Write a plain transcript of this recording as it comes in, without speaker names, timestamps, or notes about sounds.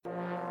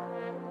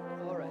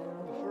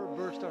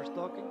first starts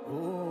talking,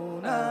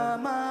 because I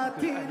know how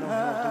to do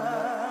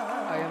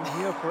that. I am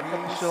here for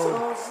episode.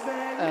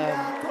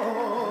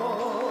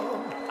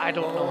 I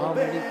don't know how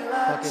many.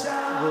 Fuck it.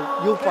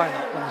 You'll find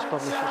out when this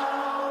publishes.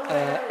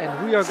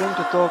 And we are going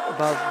to talk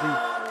about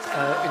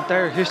the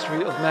entire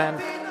history of man.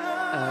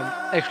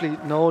 Actually,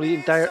 no, the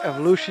entire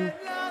evolution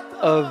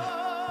of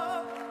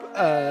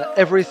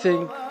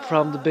everything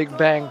from the Big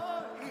Bang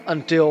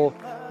until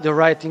the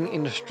rioting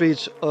in the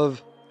streets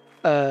of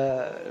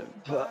uh,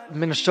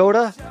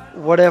 Minnesota,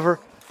 whatever,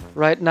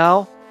 right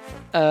now.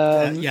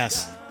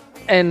 Yes.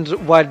 And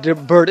why the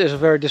bird is a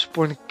very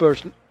disappointing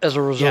person as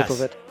a result Yes.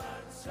 of it.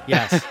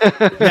 Yes.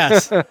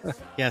 Yes.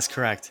 Yes.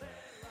 Correct.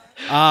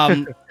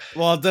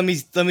 Well, let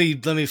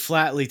me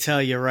flatly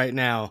tell you right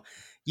now,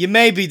 you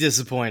may be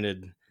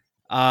disappointed.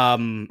 All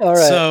right.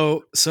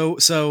 So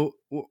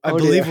I Oh,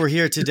 believe dear. we're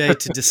here today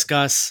to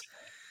discuss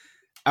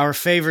our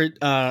favorite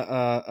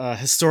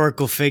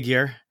historical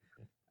figure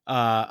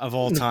of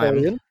all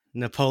time,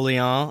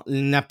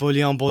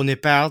 Napoleon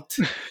Bonaparte,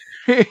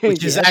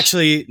 which is Yes.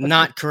 actually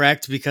not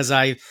correct because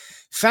I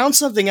found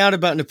something out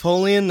about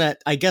Napoleon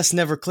that I guess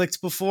never clicked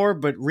before,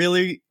 but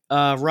really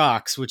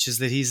rocks, which is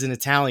that he's an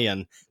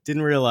Italian.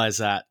 Didn't realize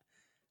that.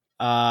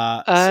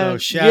 So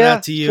shout Yeah,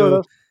 out to sort you.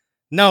 of.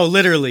 No,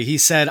 literally, he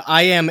said,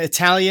 "I am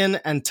Italian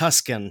and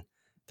Tuscan."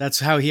 That's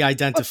how he What the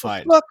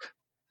identified. fuck?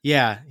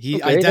 Yeah,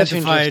 he Okay, that's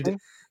identified interesting.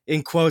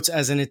 in quotes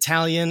as an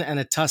Italian and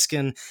a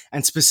Tuscan,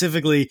 and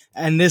specifically,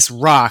 and this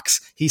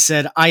rocks. He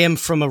said, "I am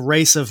from a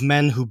race of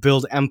men who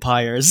build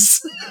empires."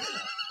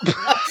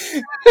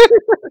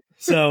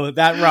 So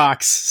that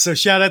rocks. So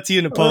shout out to you,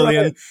 All right.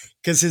 Napoleon,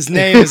 because his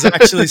name is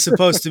actually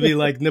supposed to be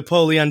like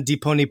Napoleon di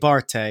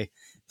Bonaparte.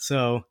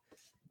 So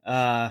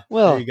there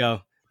Well, you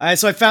go. All right,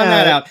 so I found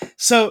that uh, out.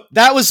 So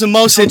that was the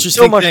most so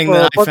interesting much thing for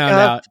that our I found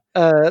podcast.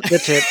 out.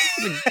 That's it.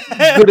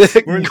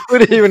 Good, We're-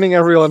 good evening,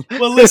 everyone.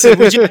 well, listen.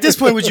 At this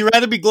point, would you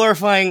rather be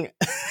glorifying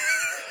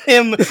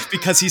him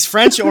because he's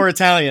French or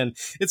Italian?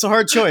 It's a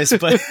hard choice,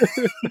 but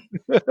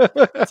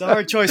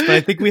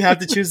I think we have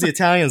to choose the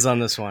Italians on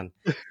this one.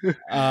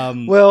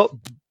 Well,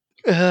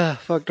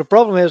 fuck. The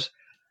problem is,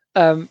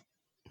 um,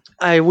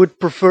 I would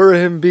prefer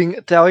him being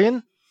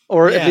Italian,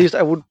 or at Yeah. least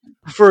I would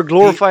prefer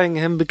glorifying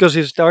him because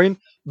he's Italian.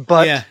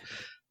 But yeah.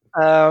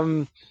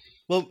 um,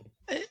 Well,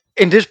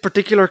 in this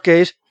particular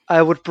case,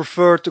 I would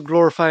prefer to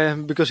glorify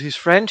him because he's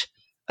French.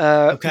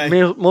 Okay.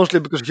 Mostly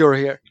because you're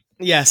here.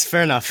 yes,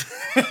 fair enough.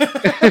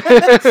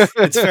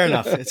 It's fair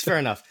enough. It's fair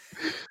enough.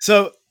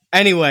 So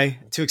anyway,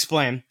 to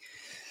explain,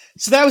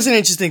 so that was an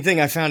interesting thing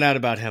I found out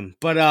about him.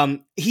 But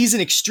he's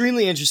an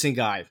extremely interesting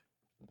guy.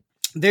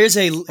 There's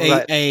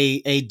Right.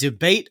 a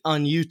debate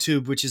on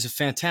YouTube, which is a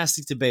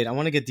fantastic debate. I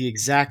want to get the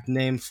exact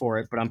name for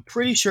it, but I'm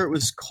pretty sure it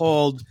was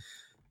called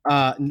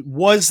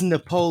 "Was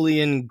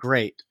Napoleon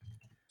Great?"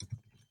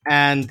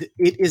 And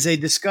it is a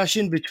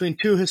discussion between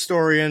two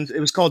historians. It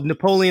was called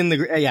Napoleon the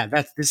Great. Yeah,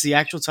 this the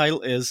actual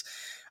title is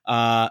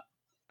uh,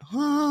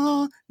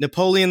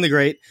 Napoleon the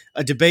Great,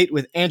 a debate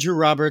with Andrew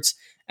Roberts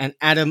and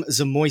Adam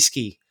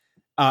Zamoyski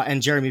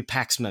and Jeremy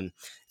Paxman.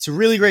 It's a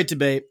really great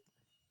debate,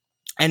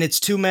 and it's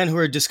two men who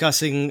are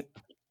discussing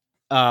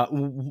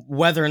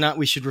whether or not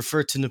we should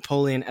refer to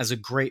Napoleon as a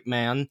great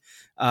man,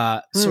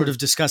 sort of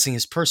discussing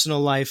his personal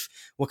life,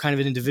 what kind of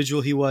an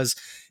individual he was.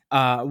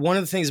 One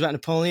of the things about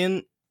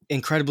Napoleon,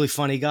 incredibly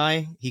funny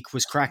guy. He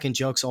was cracking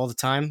jokes all the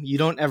time. You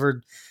don't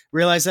ever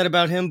realize that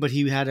about him, but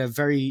he had a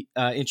very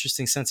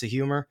interesting sense of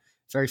humor.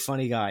 Very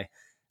funny guy.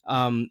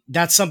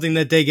 That's something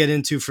that they get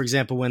into, for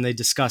example, when they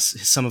discuss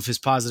some of his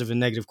positive and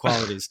negative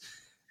qualities.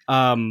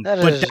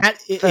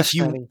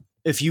 Fascinating.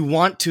 If you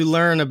want to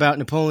learn about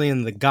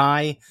Napoleon the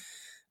guy,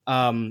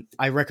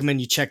 I recommend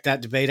you check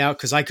that debate out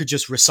because I could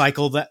just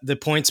recycle the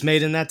points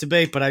made in that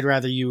debate, but I'd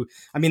rather you.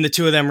 I mean, the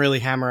two of them really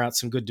hammer out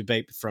some good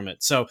debate from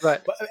it. So, Right.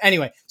 but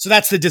anyway, so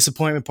that's the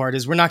disappointment part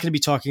is we're not going to be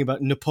talking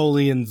about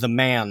Napoleon the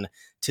man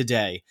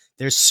today.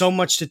 There's so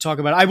much to talk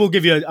about. I will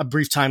give you a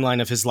brief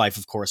timeline of his life,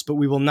 of course, but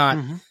we will not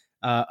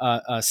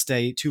Mhm.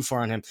 stay too far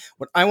on him.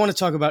 What I want to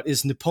talk about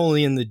is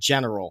Napoleon the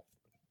general,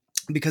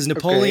 because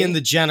Napoleon Okay.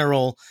 the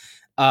general.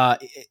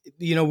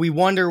 We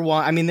wonder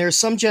why. I mean, there are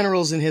some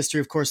generals in history,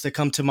 of course, that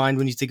come to mind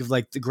when you think of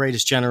like the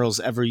greatest generals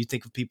ever. You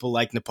think of people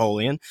like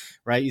Napoleon,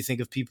 right? You think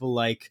of people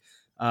like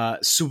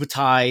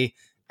Subutai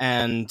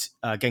and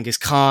Genghis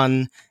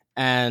Khan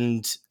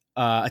and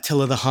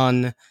Attila the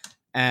Hun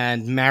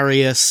and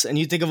Marius, and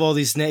you think of all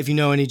these. If you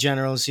know any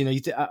generals,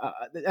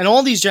 and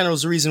all these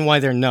generals, the reason why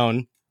they're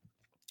known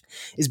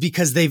is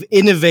because they've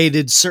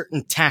innovated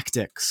certain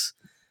tactics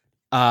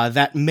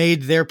that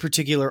made their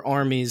particular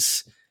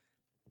armies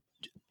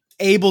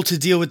able to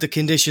deal with the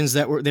conditions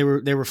that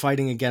they were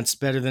fighting against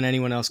better than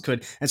anyone else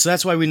could. And so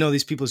that's why we know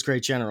these people as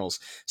great generals.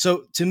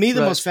 So to me,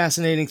 the Right. most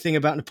fascinating thing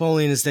about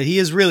Napoleon is that he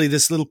is really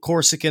this little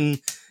Corsican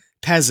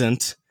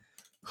peasant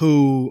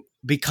who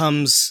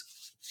becomes,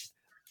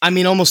 I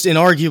mean, almost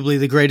inarguably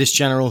the greatest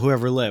general who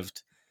ever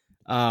lived,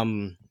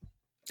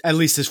 at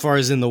least as far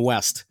as in the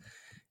West.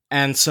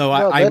 And so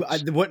Well,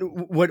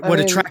 what I mean,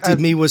 attracted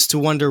me was to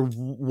wonder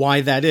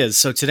why that is.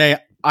 So today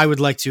I would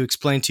like to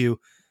explain to you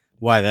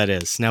why that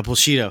is. Now,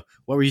 Bullshito,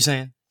 what were you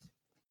saying?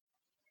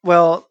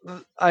 Well,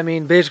 I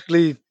mean,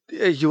 basically,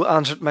 you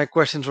answered my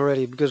questions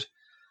already because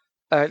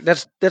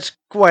that's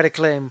quite a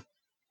claim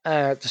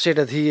to say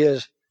that he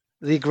is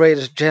the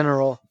greatest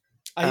general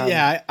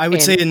I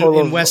would say in all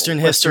in of Western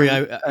history,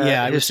 Western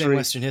I would say in history.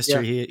 Western Yeah,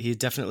 history, he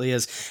definitely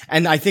is,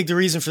 and I think the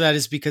reason for that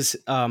is because,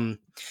 well,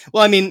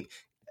 I mean,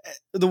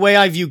 the way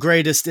I view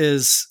greatest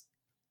is,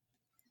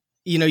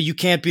 you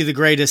can't be the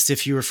greatest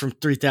if you were from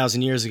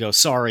 3,000 years ago.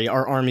 Sorry,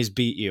 our armies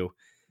beat you.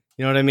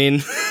 You know what I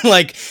mean?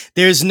 Like,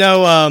 there's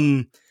no,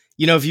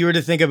 if you were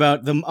to think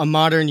about a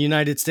modern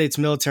United States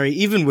military,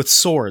 even with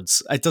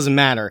swords, it doesn't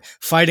matter.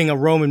 Fighting a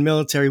Roman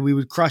military, we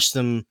would crush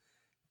them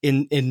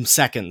in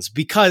seconds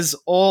because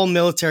all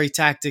military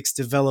tactics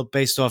develop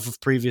based off of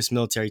previous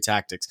military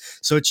tactics.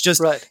 So it's just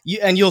right.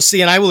 and you'll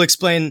see, and I will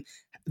explain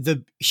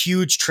the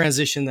huge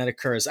transition that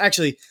occurs.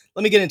 Actually,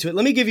 let me get into it.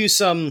 Let me give you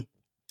some,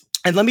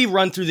 and let me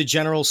run through the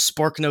general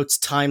SparkNotes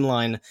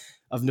timeline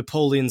of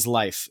Napoleon's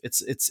life.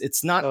 It's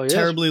Oh not yes.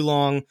 terribly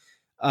long,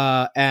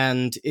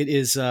 and it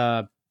is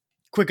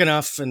quick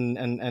enough,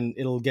 and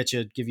it'll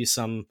give you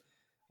some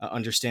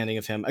understanding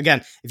of him.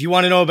 Again, if you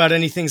want to know about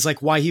any things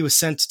like why he was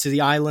sent to the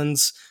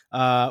islands,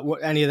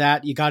 any of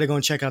that, you got to go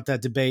and check out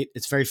that debate.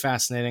 It's very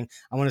fascinating.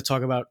 I want to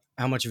talk about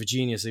how much of a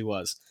genius he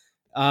was.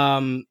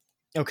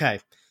 Okay,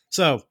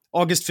 so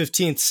August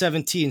 15th,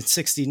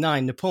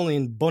 1769,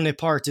 Napoleon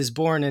Bonaparte is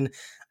born in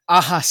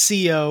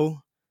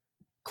Ajaccio,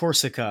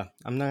 Corsica.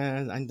 I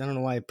don't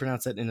know why I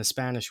pronounce that in a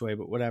Spanish way,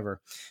 but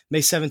whatever. May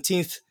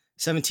 17th,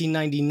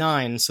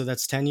 1799, so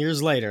that's 10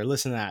 years later.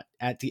 Listen to that.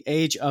 At the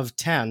age of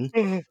 10,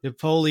 Mhm.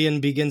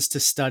 Napoleon begins to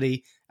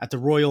study at the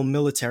Royal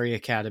Military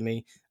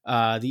Academy,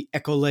 the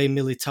École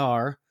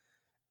Militaire,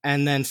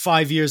 and then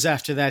 5 years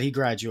after that, he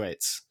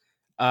graduates.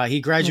 He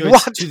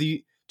graduates What?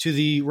 to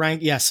the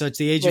rank. Yeah, so at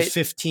the age of Wait,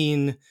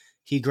 15,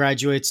 he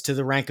graduates to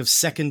the rank of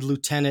second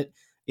lieutenant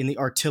in the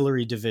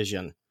artillery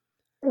division.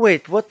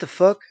 wait. What the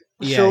fuck?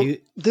 Yeah, So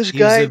this he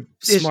was guy a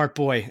is smart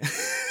boy.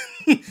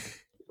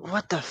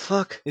 what the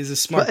fuck? He's a But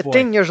smart at boy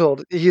 10 years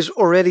old, he's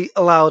already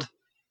allowed to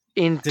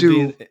be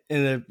into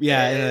in the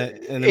yeah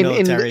in the in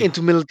military.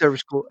 into military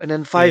school, and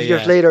then Yeah, 5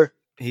 years yeah. later,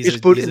 He's he's a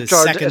put he's in a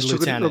charge second as to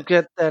lieutenant. look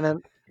at and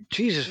then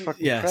Jesus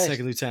fucking Yeah, Christ.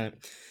 second lieutenant.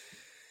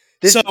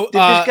 Did So did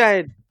this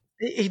guy?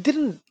 He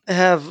didn't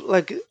have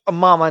like a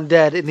mom and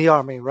dad in the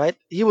army, right?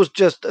 He was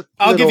just a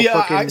I'll give little you.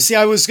 fucking. See,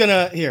 I was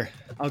gonna here.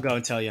 I'll go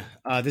and tell you.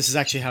 This is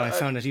actually how I Uh,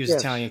 found out he was yes.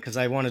 Italian because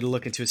I wanted to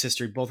look into his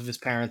history. Both of his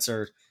parents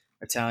are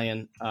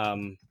Italian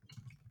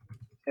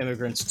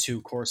immigrants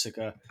to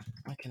Corsica.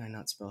 Why can I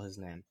not spell his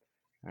name?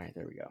 All right,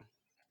 there we go.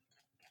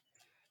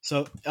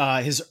 So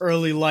his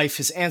early life,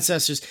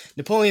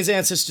 Napoleon's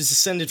ancestors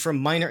descended from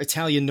minor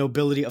Italian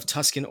nobility of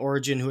Tuscan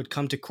origin who had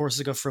come to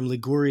Corsica from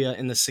Liguria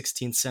in the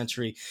 16th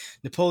century.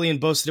 Napoleon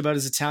boasted about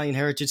his Italian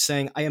heritage,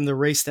 saying, "I am the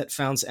race that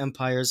founds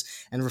empires,"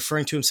 and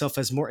referring to himself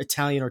as more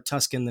Italian or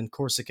Tuscan than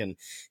Corsican.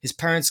 His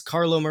parents,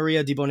 Carlo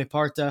Maria di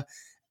Bonaparte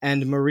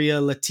and Maria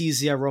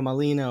Letizia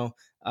Romalino,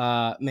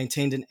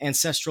 maintained an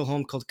ancestral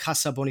home called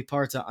Casa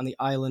Bonaparte on the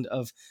island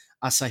of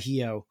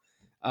Ajaccio.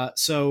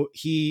 So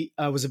he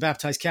was a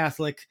baptized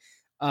Catholic.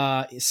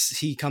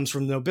 He comes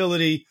from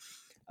nobility.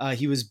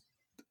 He was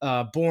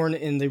born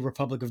in the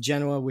Republic of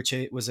Genoa, which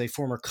was a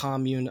former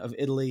commune of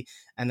Italy,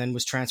 and then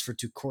was transferred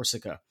to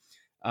Corsica.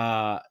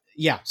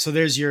 Yeah, so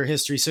there's your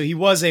history. So he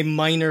was a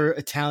minor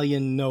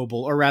Italian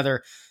noble, or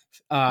rather,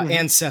 Mhm.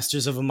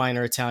 ancestors of a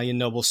minor Italian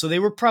noble. So they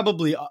were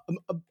probably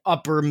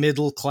upper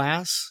middle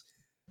class.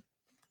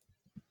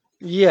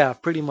 Yeah,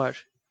 pretty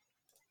much.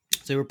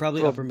 They were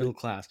probably upper Probably. middle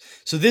class.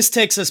 So this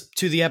takes us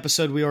to the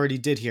episode we already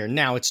did here.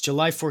 Now it's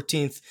July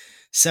 14th,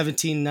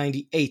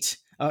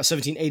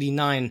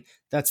 1789.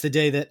 That's the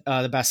day that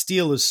the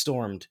Bastille is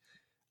stormed.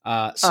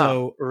 Uh, Ah,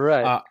 so,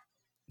 right. uh,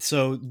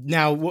 so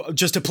now,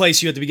 just to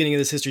place you at the beginning of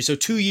this history. So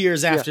 2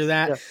 years Yeah, after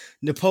that, yeah.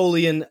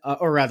 Napoleon,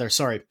 or rather,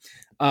 sorry,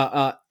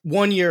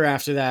 1 year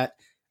after that,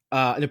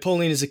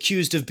 Napoleon is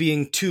accused of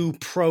being too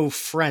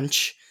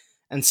pro-French,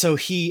 and so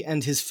he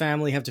and his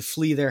family have to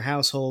flee their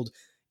household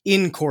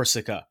in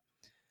Corsica.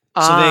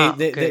 So Ah,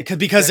 okay,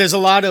 because okay. there's a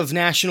lot of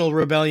national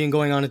rebellion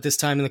going on at this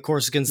time, and the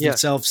Corsicans Yeah,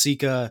 themselves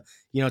seek to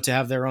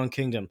have their own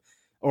kingdom,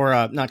 or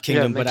not yeah,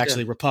 kingdom, but makes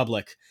actually sense.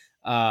 republic.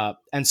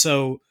 And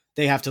so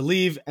they have to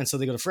leave, and so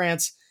they go to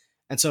France.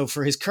 And so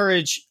for his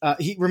courage,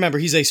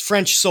 he's a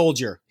French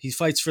soldier. He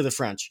fights for the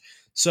French.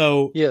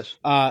 So Yes.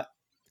 uh,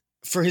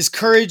 for his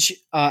courage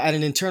at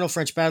an internal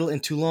French battle in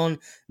Toulon,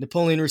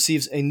 Napoleon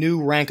receives a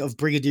new rank of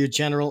brigadier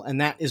general,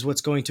 and that is what's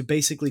going to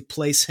basically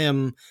place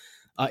him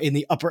in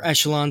the upper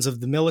echelons of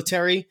the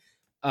military.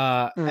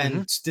 Hmm.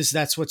 And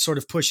that's what sort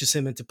of pushes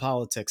him into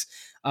politics.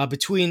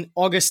 Between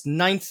August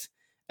 9th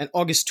and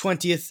August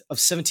 20th of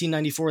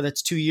 1794,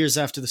 that's 2 years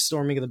after the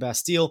storming of the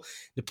Bastille,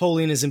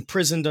 Napoleon is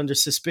imprisoned under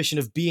suspicion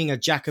of being a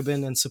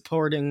Jacobin and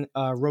supporting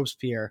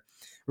Robespierre.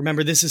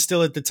 Remember, this is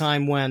still at the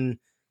time when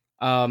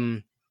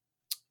um,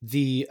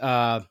 the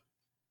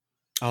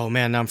oh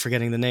man, now I'm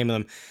forgetting the name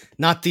of them.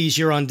 Not the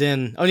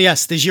Girondins. Oh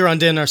yes, the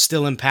Girondins are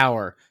still in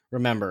power,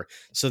 remember.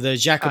 So the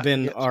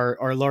Jacobin Yes.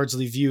 are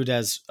largely viewed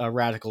as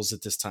radicals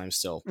at this time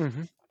still.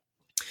 Hmm.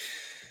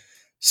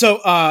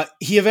 So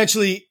he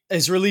eventually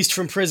is released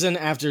from prison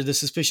after the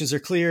suspicions are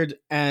cleared,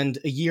 and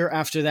a year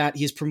after that,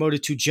 he is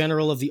promoted to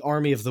General of the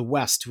Army of the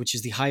West, which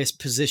is the highest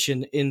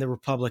position in the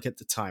Republic at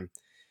the time.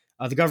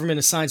 The government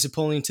assigns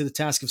Napoleon to the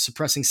task of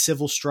suppressing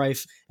civil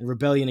strife and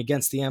rebellion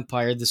against the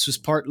empire. This was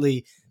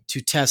partly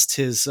to test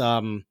his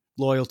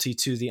loyalty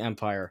to the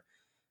empire.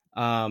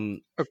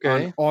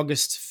 Okay.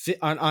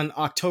 On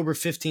October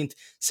 15th,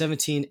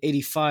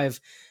 1785,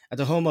 at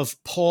the home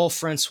of Paul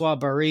Francois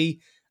Barry,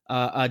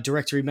 a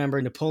Directory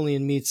member,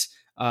 Napoleon meets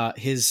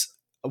his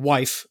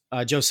wife,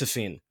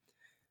 Josephine.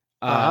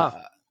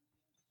 Aha.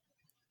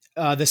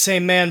 The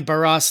same man,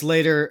 Barras,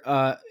 later,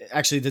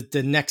 actually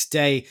the next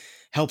day,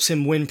 helps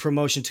him win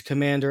promotion to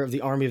commander of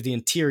the Army of the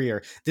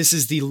Interior. This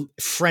is the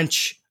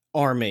French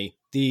army,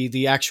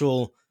 the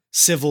actual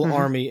civil Hmm.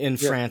 army in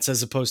Yeah. France,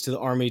 as opposed to the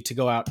army to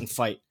go out and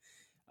fight.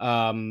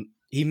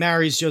 He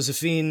marries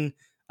Josephine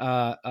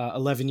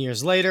 11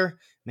 years later.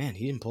 Man,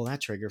 he didn't pull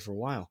that trigger for a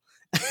while.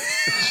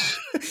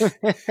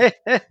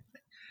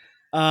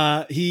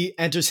 He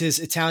enters his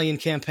Italian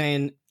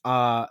campaign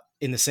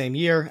in the same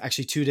year,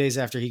 actually 2 days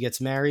after he gets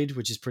married,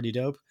 which is pretty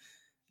dope.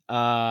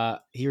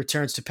 He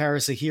returns to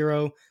Paris a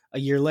hero a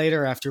year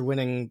later after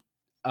winning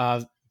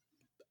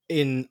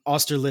in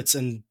Austerlitz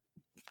and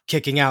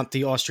kicking out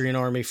the Austrian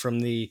army from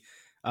the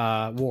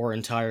war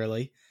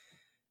entirely.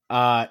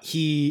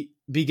 He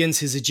begins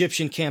his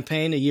Egyptian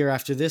campaign a year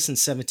after this in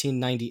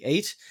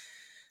 1798.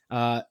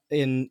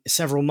 In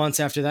several months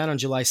after that, on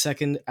July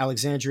 2nd,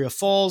 Alexandria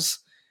falls.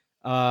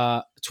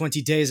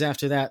 20 days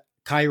after that,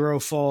 Cairo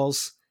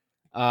falls.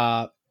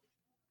 And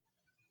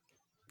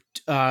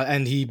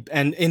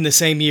in the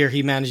same year,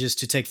 he manages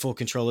to take full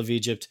control of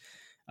Egypt.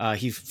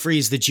 He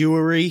frees the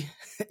Jewry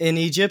in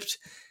Egypt.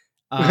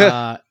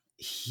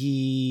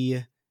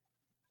 He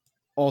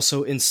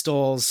also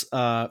installs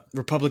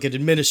Republican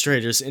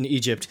administrators in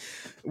Egypt,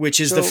 which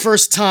is the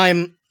first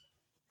time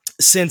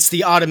since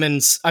the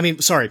Ottomans. I mean,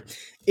 sorry,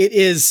 it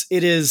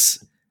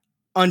is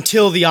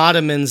until the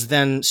Ottomans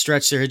then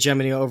stretch their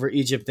hegemony over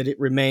Egypt that it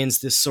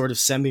remains this sort of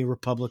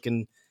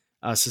semi-republican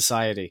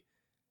society.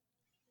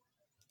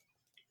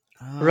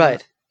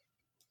 Right.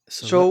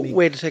 So let me-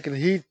 wait a second.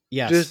 He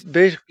Yes. just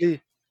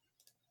basically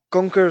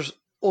conquers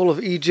all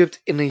of Egypt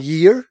in a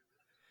year,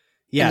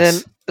 Yes. and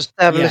then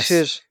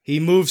establishes He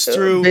moves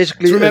through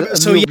basically remember, a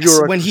so new yes,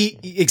 bureaucracy.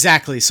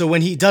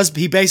 when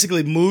he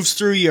basically moves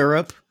through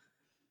Europe,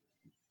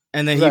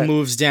 and then he Right.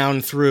 moves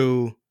down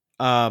through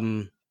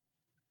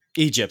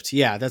Egypt.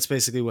 Yeah, that's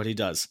basically what he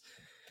does.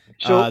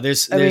 So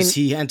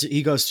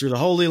He goes through the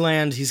Holy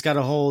Land. He's got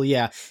a whole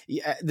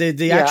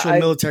the actual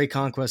military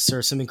conquests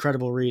are some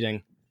incredible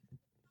reading.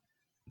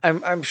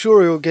 I'm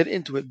sure you'll get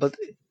into it, but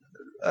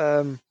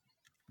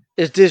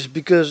is this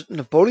because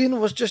Napoleon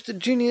was just a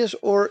genius,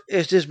 or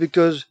is this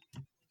because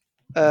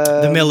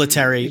The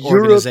military Europe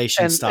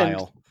organization and-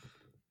 style.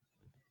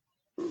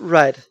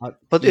 right?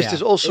 But is yeah.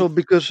 this also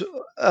because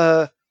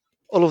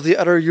all of the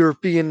other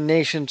European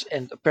nations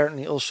and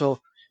apparently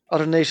also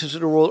other nations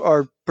in the world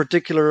are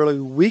particularly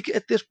weak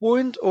at this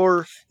point,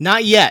 or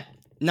Not yet.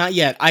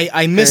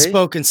 I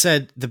misspoke and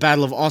said the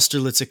Battle of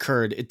Austerlitz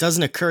occurred. It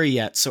doesn't occur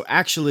yet. So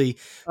actually,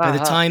 by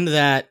the time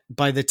that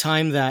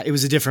it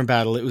was a different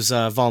battle, it was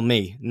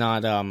Valmy,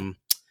 not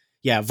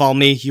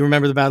Valmy. You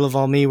remember the Battle of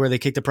Valmy where they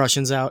kicked the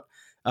Prussians out?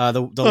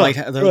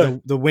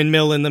 The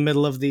windmill in the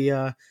middle of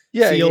the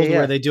field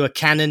where they do a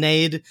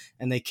cannonade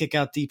and they kick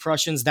out the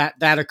Prussians.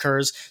 That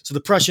occurs. So the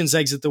Prussians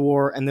exit the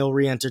war and they'll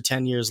re-enter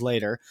 10 years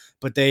later,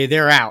 but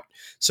they're out.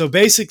 So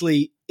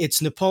basically,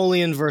 it's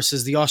Napoleon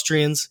versus the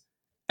Austrians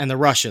and the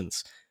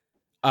Russians.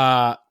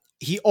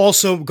 He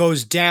also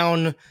goes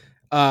down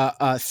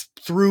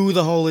through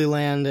the Holy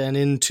Land and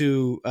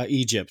into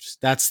Egypt.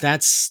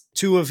 That's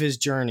two of his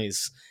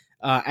journeys.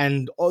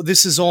 And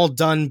this is all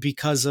done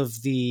because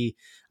of the,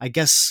 I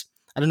guess,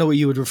 I don't know what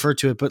you would refer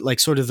to it, but like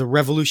sort of the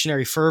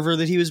revolutionary fervor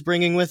that he was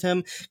bringing with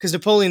him. Because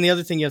Napoleon, the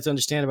other thing you have to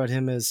understand about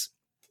him is,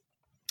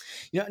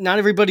 not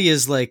everybody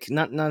is like,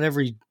 not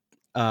every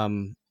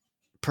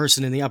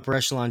person in the upper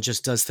echelon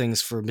just does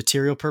things for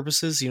material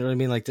purposes. You know what I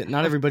mean? Like that,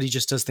 not everybody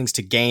just does things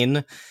to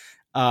gain.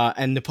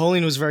 And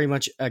Napoleon was very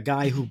much a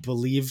guy who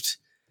believed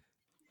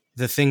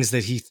the things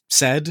that he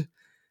said,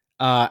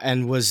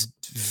 and was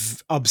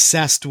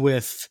obsessed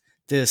with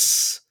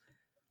this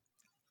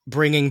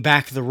bringing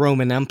back the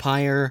Roman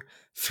Empire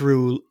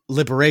through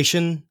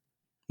liberation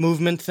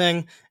movement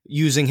thing,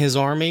 using his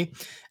army.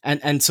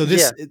 And so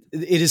this,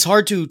 it is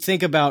hard to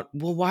think about,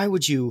 well, why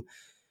would you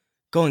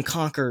go and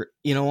conquer,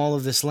 all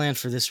of this land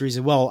for this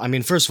reason? Well, I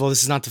mean, first of all,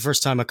 this is not the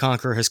first time a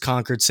conqueror has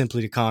conquered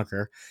simply to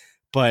conquer,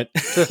 but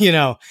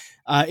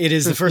it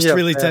is the first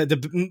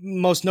the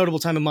most notable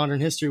time in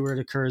modern history where it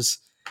occurs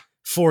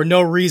for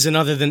no reason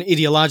other than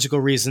ideological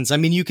reasons. I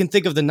mean, you can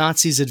think of the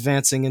Nazis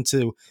advancing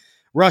into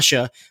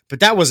Russia, but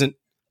that wasn't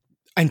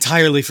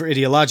entirely for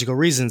ideological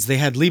reasons. They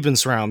had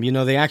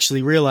Lebensraum. They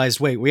actually realized,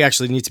 wait, we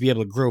actually need to be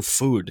able to grow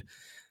food.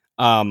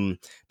 But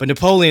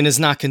Napoleon is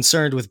not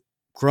concerned with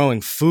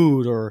growing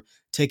food or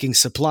taking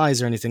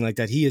supplies or anything like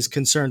that. He is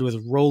concerned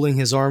with rolling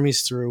his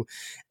armies through,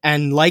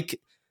 and like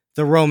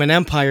the Roman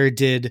Empire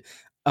did,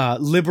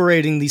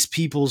 liberating these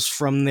peoples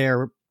from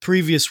their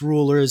previous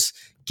rulers,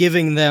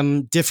 giving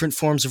them different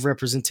forms of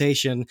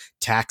representation,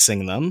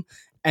 taxing them,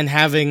 and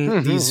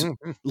having these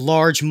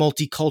large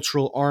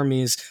multicultural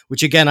armies,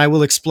 which again, I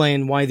will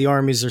explain why the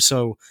armies are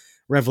so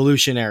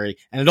revolutionary.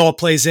 And it all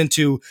plays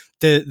into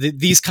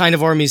these kind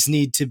of armies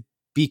need to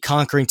be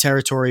conquering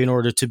territory in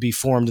order to be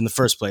formed in the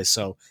first place.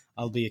 So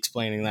I'll be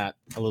explaining that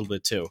a little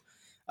bit too.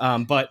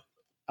 But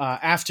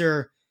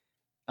after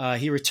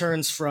he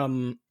returns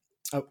from,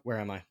 where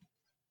am I?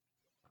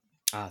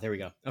 There we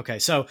go. Okay,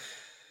 so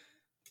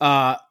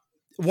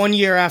 1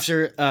 year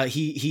after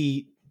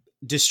he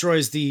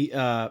destroys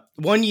the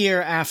 1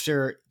 year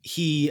after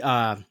he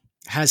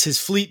has his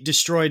fleet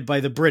destroyed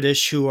by the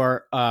British, who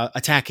are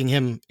attacking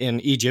him in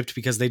Egypt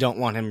because they don't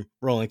want him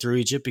rolling through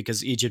Egypt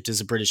because Egypt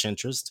is a British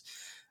interest.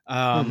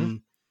 The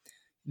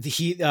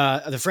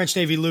French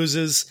Navy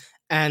loses,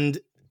 and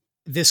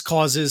this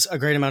causes a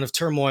great amount of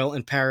turmoil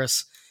in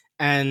Paris.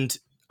 And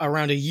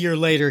around a year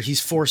later,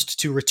 he's forced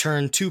to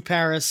return to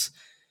Paris,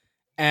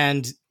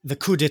 and the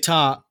coup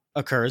d'état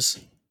occurs.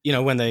 You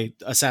know, when they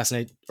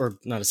assassinate, or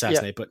not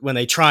assassinate, but when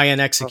they try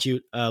and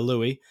execute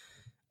Louis.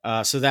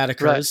 So that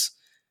occurs,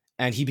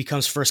 and he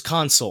becomes first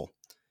consul.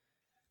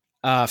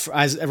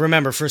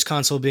 Remember, first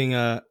consul being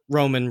a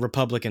Roman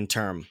Republican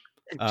term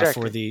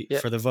for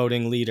the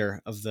voting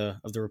leader of the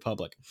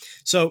Republic.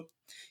 So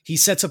he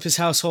sets up his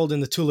household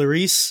in the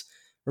Tuileries.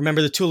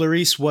 Remember, the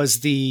Tuileries was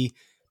the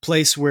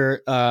place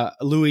where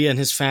Louis and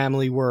his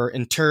family were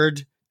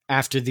interred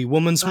after the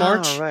Women's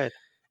March. Right.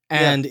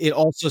 And it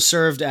also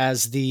served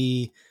as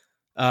the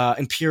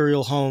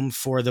imperial home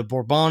for the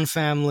Bourbon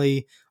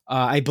family.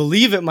 I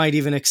believe it might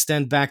even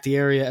extend back the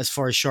area as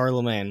far as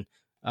Charlemagne,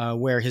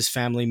 where his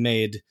family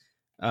made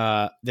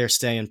their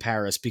stay in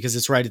Paris, because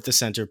it's right at the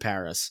center of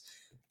Paris.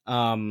 This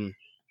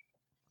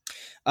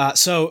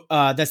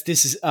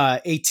is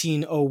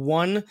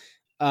 1801.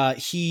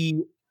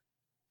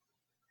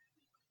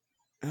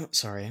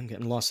 Sorry, I'm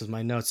getting lost with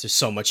my notes. There's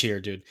so much here,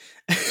 dude.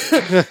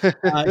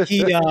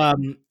 He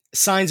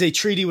signs a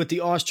treaty with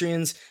the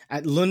Austrians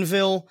at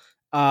Lunéville,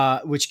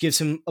 which gives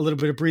him a little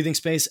bit of breathing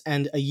space.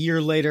 And a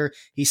year later,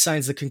 he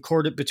signs the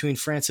Concordat between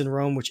France and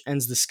Rome, which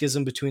ends the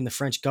schism between the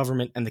French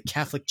government and the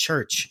Catholic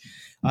Church.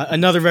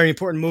 Another very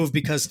important move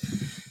because,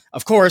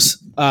 of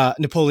course,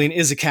 Napoleon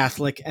is a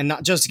Catholic, and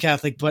not just a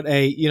Catholic, but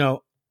a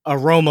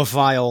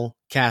Romophile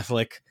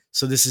Catholic.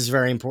 So this is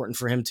very important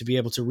for him to be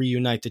able to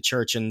reunite the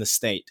church and the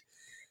state.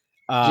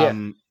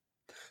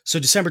 So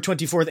December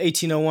 24th,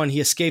 1801, he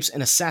escapes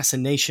an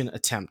assassination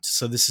attempt.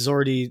 So this is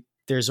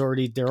they're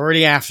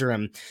already after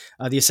him.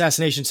 The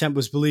assassination attempt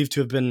was believed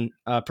to have been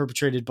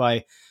perpetrated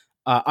by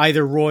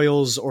either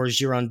royals or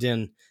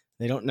Girondins.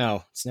 They don't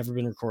know. It's never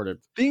been recorded.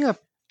 Being a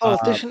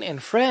politician in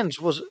France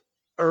was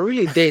a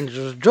really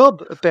dangerous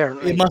job,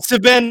 apparently. It must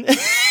have been.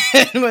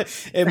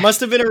 It must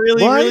have been a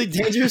really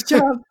dangerous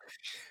job.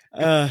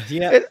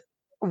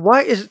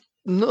 Why is it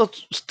not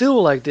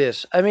still like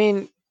this? I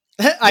mean,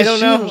 I don't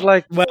know.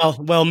 Like,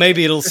 well,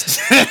 maybe it'll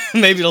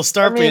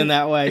start being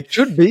that way. It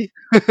should be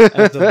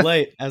as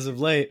of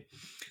late.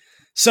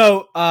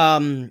 So,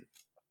 in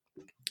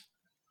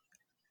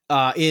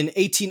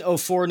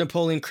 1804,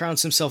 Napoleon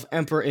crowns himself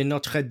emperor in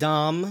Notre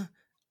Dame.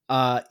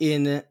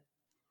 In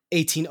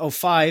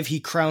 1805, he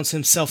crowns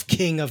himself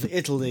king of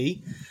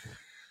Italy.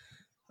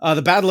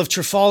 The Battle of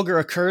Trafalgar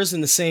occurs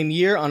in the same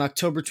year on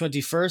October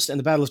 21st, and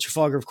the Battle of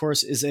Trafalgar, of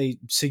course, is a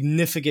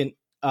significant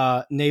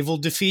naval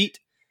defeat.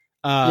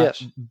 By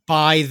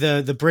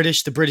the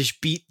British. The British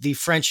beat the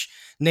French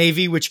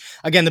Navy, which,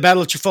 again, the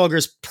Battle of Trafalgar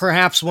is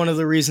perhaps one of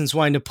the reasons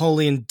why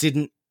Napoleon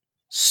didn't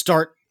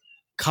start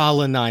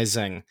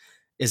colonizing,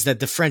 is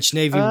that the French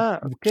Navy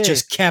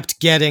just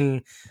kept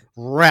getting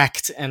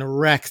wrecked and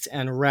wrecked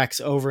and wrecked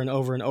over and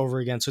over and over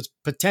again. So it's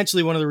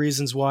potentially one of the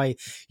reasons why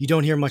you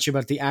don't hear much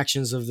about the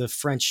actions of the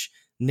French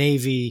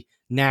Navy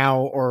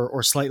now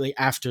or slightly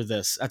after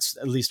this. That's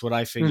at least what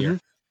I figure.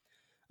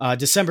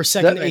 December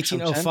 2nd,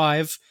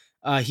 1805,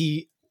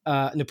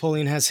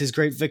 Napoleon has his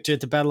great victory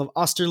at the Battle of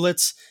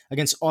Austerlitz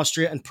against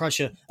Austria and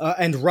Prussia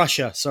and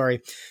Russia.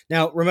 Sorry.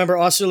 Now, remember,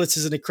 Austerlitz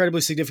is an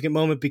incredibly significant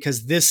moment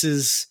because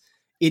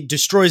it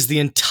destroys the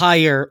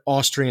entire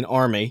Austrian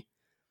army,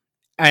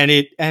 and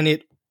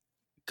it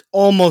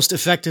almost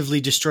effectively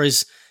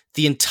destroys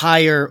the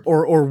entire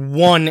or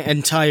one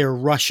entire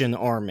Russian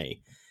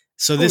army.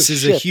 So this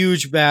is a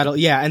huge battle.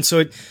 Yeah. And so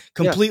it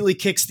completely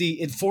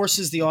it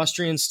forces the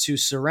Austrians to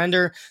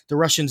surrender. The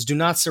Russians do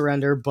not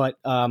surrender, but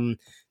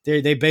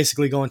they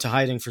basically go into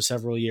hiding for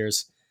several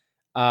years.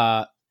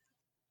 In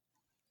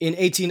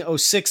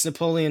 1806,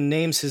 Napoleon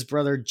names his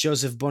brother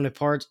Joseph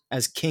Bonaparte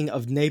as King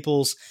of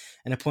Naples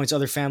and appoints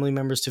other family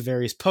members to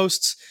various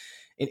posts.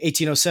 In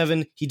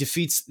 1807, he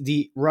defeats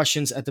the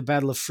Russians at the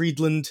Battle of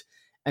Friedland.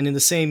 And in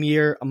the same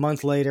year, a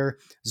month later,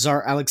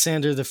 Tsar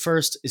Alexander I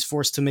is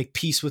forced to make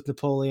peace with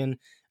Napoleon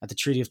at the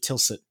Treaty of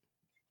Tilsit.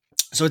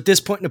 So at this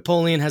point,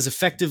 Napoleon has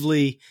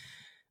effectively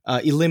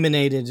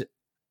eliminated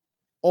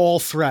all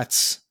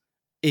threats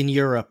in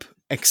Europe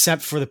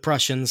except for the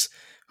Prussians,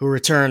 who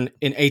return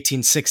in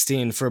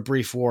 1816 for a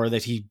brief war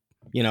that he,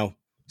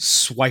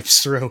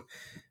 swipes through.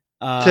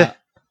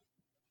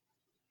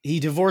 He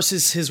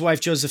divorces his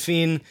wife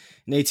Josephine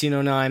in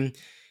 1809.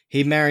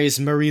 He marries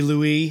Marie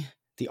Louise,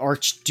 the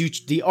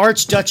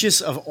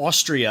Archduchess of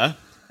Austria.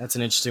 That's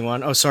an interesting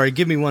one. Oh, sorry.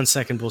 Give me 1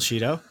 second,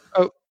 Bullshido.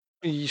 Oh,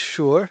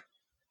 sure.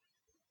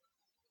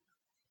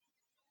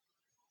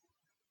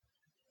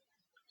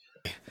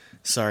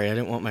 Sorry, I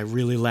didn't want my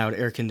really loud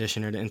air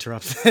conditioner to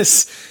interrupt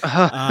this.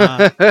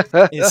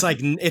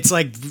 It's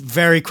like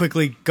very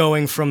quickly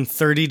going from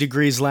 30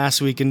 degrees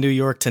last week in New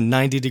York to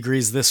 90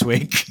 degrees this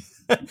week.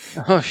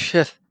 Oh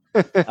shit.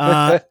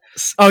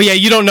 Oh yeah,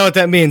 you don't know what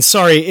that means.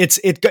 Sorry,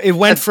 it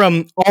went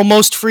from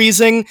almost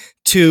freezing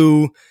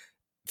to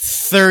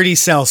 30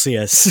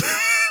 Celsius.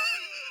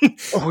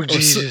 Oh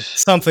Jesus.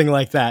 Something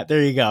like that.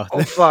 There you go.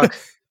 Oh fuck.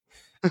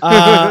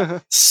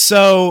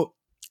 So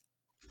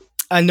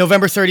on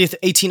November 30th,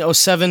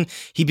 1807,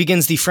 he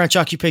begins the French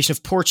occupation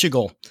of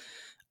Portugal.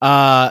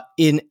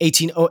 In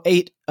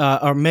 1808,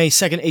 or May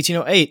 2nd,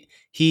 1808,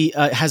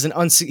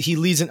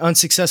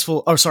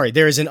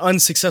 there is an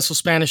unsuccessful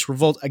Spanish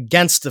revolt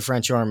against the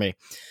French army.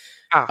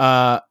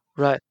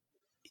 Right.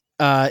 In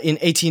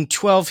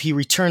 1812, he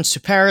returns to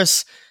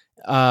Paris.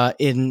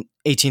 In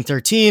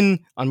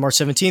 1813, on March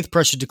 17th,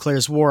 Prussia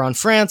declares war on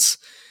France.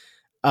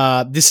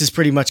 This is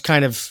pretty much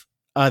kind of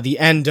the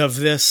end of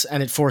this,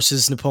 and it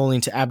forces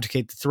Napoleon to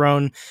abdicate the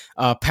throne.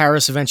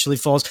 Paris eventually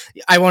falls.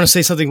 I want to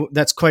say something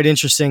that's quite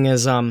interesting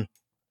is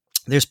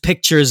there's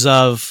pictures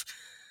of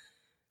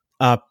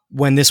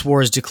when this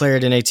war is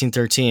declared in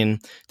 1813.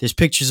 There's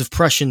pictures of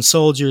Prussian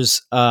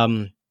soldiers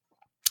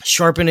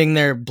sharpening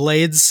their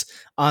blades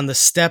on the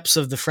steps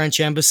of the French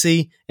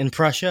embassy in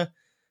Prussia.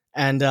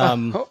 And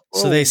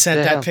so they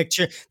sent that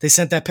picture. They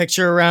sent that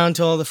picture around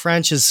to all the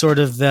French as sort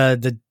of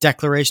the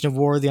declaration of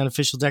war, the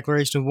unofficial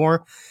declaration of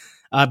war,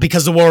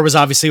 because the war was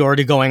obviously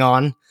already going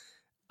on.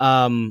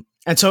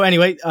 And so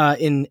anyway,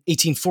 in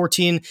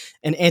 1814,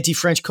 an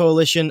anti-French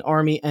coalition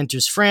army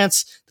enters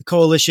France. The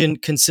coalition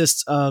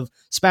consists of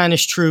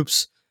Spanish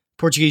troops,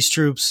 Portuguese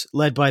troops,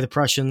 led by the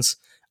Prussians.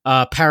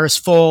 Paris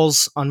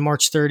falls on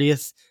March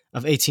 30th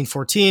of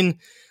 1814.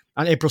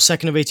 On April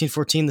 2nd of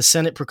 1814, the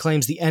Senate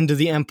proclaims the end of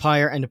the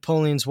empire, and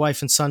Napoleon's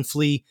wife and son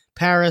flee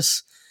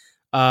Paris.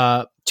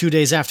 2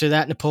 days after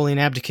that, Napoleon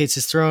abdicates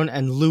his throne,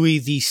 and Louis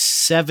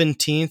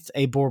XVII,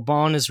 a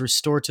Bourbon, is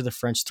restored to the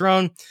French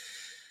throne.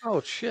 Oh,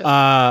 shit. In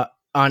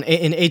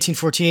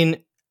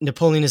 1814,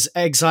 Napoleon is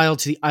exiled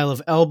to the Isle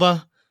of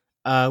Elba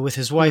with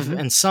his wife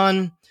and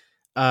son.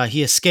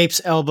 He escapes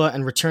Elba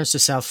and returns to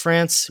South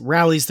France,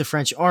 rallies the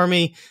French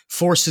army,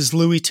 forces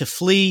Louis to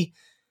flee,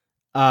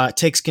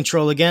 takes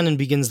control again, and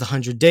begins the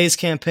 100 Days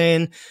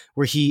campaign,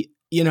 where he,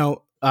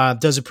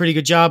 does a pretty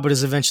good job, but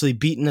is eventually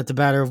beaten at the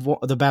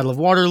Battle of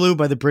Waterloo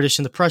by the British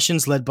and the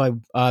Prussians, led by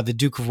the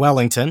Duke of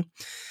Wellington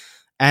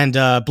and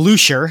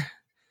Blucher.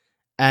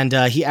 And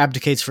he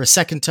abdicates for a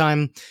second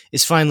time,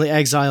 is finally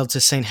exiled to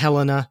St.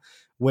 Helena,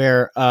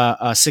 where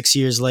 6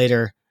 years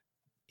later,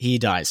 he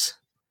dies.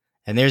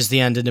 And there's the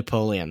end of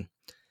Napoleon.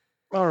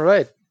 All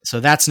right. So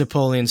that's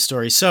Napoleon's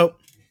story. So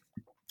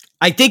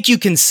I think you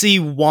can see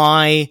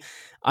why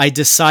I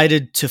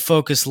decided to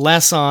focus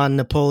less on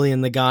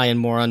Napoleon the guy and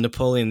more on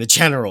Napoleon the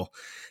general.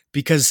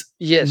 Because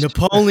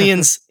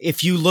Napoleon's,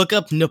 if you look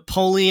up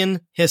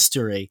Napoleon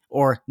history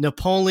or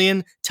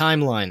Napoleon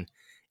timeline,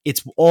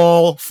 it's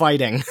all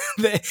fighting.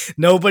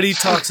 Nobody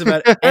talks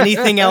about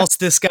anything else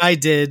this guy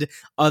did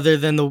other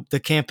than the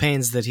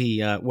campaigns that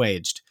he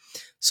waged.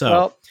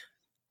 So,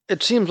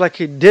 it seems like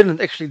he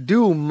didn't actually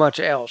do much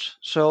else.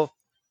 So,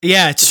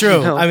 yeah, it's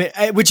true. I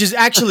mean, which is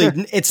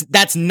actually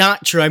that's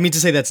not true. I mean to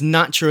say that's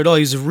not true at all.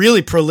 He was a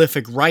really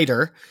prolific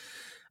writer.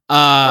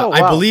 Wow.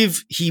 I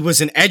believe he was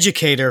an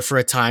educator for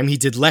a time. He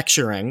did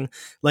lecturing.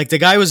 Like the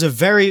guy was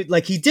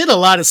he did a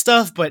lot of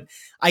stuff, but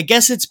I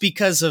guess it's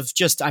because of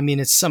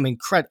it's some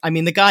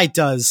the guy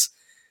does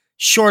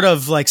short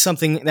of like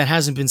something that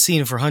hasn't been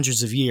seen for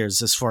hundreds of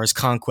years as far as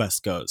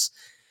conquest goes.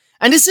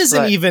 And this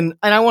isn't even,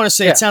 and I want to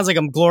say it sounds like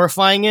I'm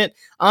glorifying it.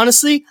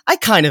 Honestly, I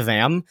kind of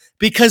am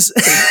because,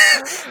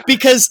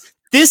 because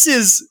this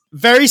is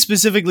very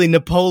specifically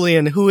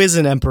Napoleon, who is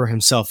an emperor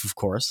himself, of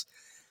course,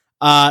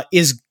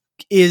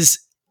 is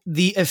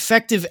the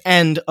effective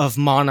end of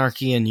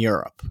monarchy in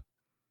Europe.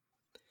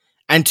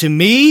 And to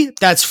me,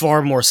 that's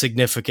far more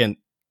significant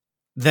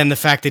than the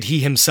fact that he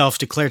himself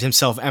declared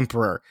himself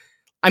emperor.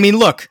 I mean,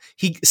 look,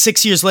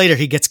 6 years later,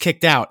 he gets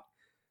kicked out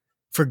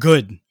for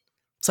good.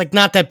 It's like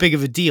not that big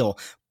of a deal.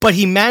 But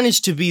he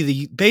managed to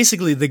be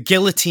basically the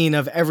guillotine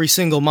of every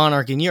single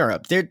monarch in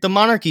Europe. The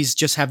monarchies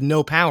just have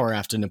no power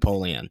after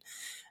Napoleon.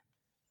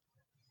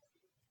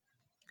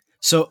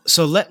 So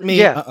let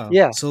me...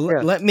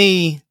 let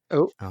me...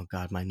 Oh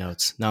God, my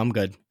notes. No, I'm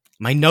good.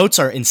 My notes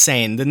are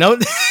insane. The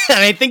note, and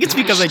I think it's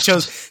because I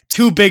chose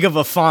too big of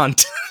a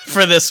font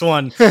for this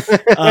one. So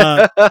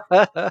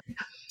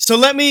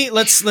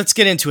let's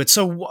get into it.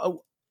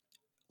 So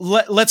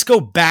let's go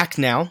back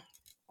now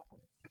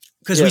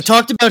because we Yes.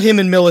 talked about him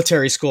in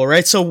military school,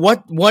 right? So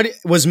what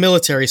was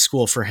military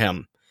school for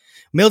him?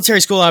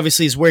 Military school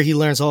obviously is where he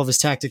learns all of his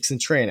tactics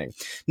and training.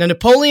 Now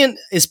Napoleon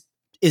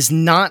is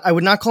not, I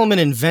would not call him an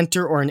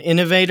inventor or an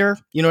innovator.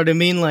 You know what I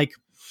mean? Like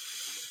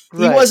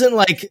he Right. wasn't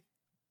like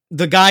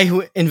the guy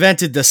who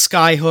invented the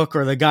sky hook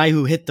or the guy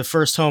who hit the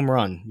first home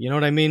run. You know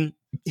what I mean?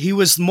 He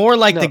was more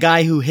like the No.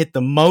 guy who hit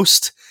the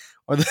most,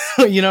 or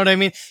the, you know what I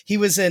mean? He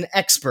was an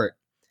expert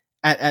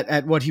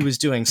at what he was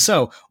doing.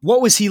 So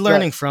what was he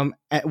learning Right. from?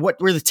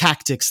 What were the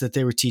tactics that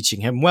they were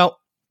teaching him? Well,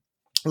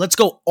 let's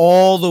go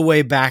all the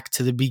way back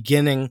to the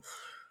beginning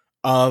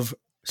of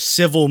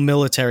civil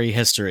military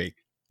history.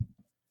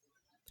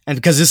 And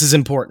because this is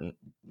important,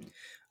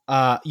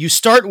 you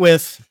start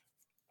with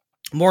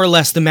more or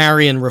less the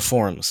Marian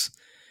reforms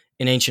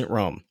in ancient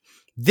Rome.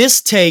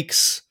 This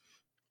takes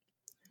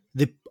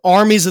the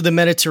armies of the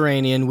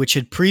Mediterranean, which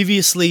had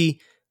previously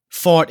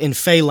fought in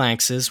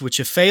phalanxes, which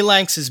a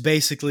phalanx is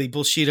basically,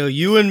 Bullshito,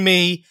 you and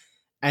me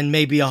and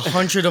maybe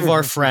 100 of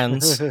our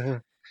friends.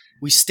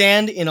 We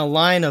stand in a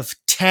line of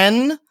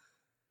 10,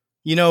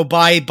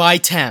 by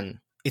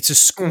 10. It's a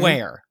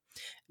square.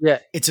 Yeah.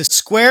 It's a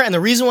square, and the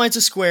reason why it's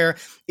a square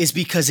is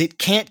because it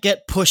can't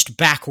get pushed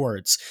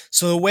backwards.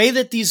 So the way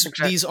that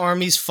these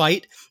armies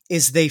fight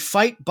is they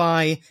fight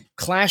by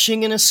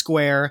clashing in a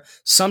square.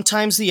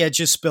 Sometimes the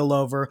edges spill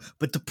over,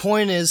 but the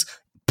point is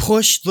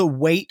push the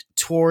weight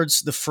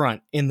towards the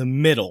front in the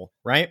middle,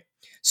 right?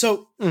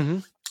 So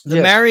the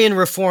Yes. Marian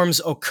reforms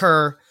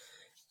occur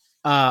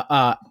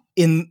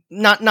in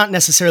not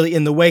necessarily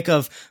in the wake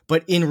of,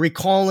 but in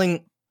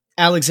recalling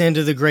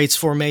Alexander the Great's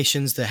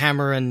formations, the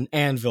hammer and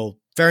anvil.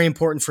 Very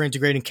important for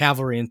integrating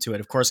cavalry into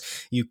it. Of course,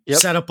 you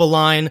set up a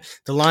line,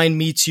 the line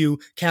meets you,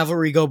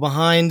 cavalry go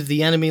behind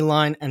the enemy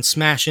line and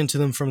smash into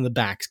them from the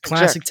back.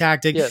 Classic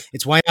tactic. Yes.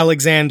 It's why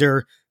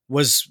Alexander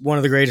was one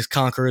of the greatest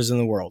conquerors in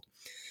the world.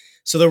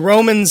 So the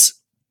Romans,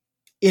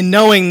 in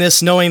knowing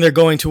this, knowing they're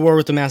going to war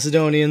with the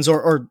Macedonians,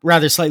 or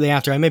rather slightly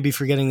after, I may be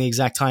forgetting the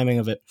exact timing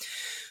of it,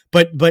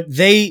 but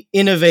they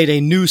innovate a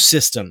new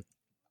system,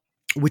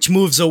 which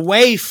moves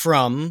away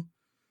from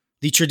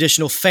the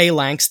traditional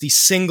phalanx, the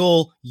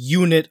single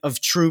unit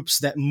of troops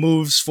that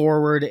moves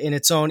forward in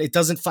its own. It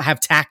doesn't have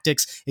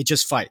tactics, it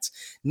just fights.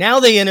 Now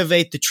they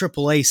innovate the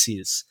triple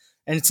aces.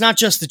 And it's not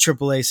just the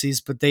triple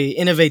aces, but they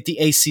innovate the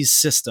aces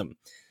system.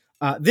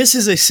 This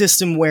is a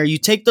system where you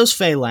take those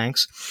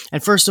phalanx,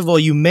 and first of all,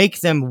 you make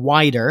them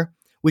wider,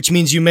 which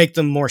means you make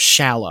them more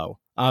shallow,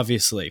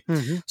 obviously.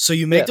 So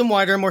you make them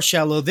wider and more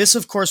shallow. This,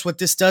 of course, what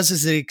this does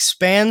is it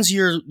expands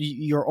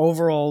your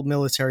overall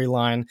military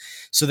line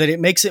so that it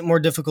makes it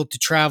more difficult to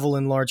travel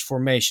in large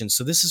formations.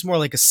 So this is more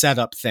like a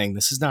setup thing.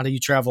 This is not how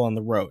you travel on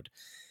the road.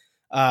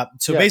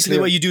 So basically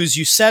what you do is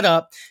you set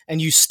up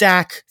and you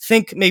stack,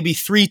 think maybe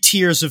 3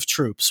 tiers of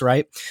troops,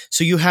 right?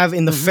 So you have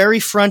in the very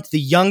front, the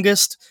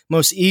youngest,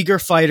 most eager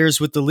fighters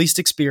with the least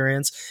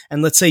experience.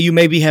 And let's say you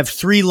maybe have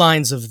 3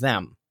 lines of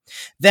them.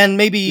 Then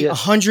maybe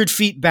 100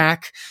 feet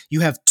back,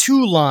 you have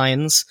 2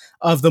 lines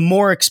of the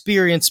more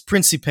experienced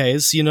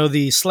principes,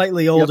 the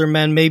slightly older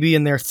men, maybe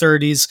in their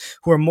 30s,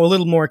 who are a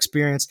little more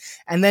experienced.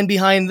 And then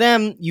behind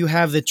them, you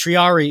have the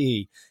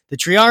triarii. The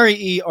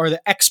triarii are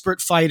the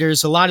expert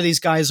fighters. A lot of these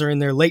guys are in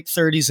their late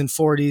 30s and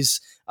 40s.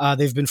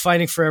 They've been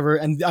fighting forever.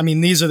 And I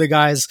mean, these are the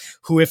guys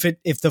who, if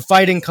the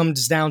fighting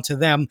comes down to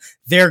them,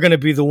 they're going to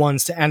be the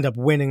ones to end up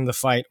winning the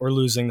fight or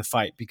losing the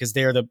fight because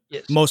they are the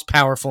most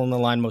powerful in the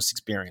line, most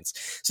experienced.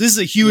 So this is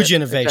a huge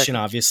innovation,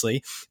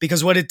 obviously,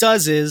 because what it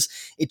does is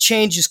it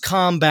changes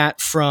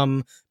combat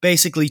from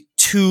basically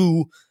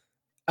 2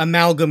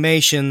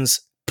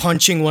 amalgamations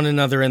punching one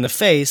another in the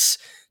face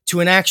to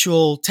an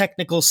actual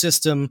technical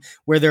system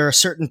where there are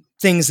certain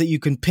things that you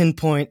can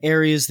pinpoint,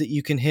 areas that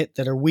you can hit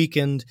that are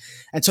weakened.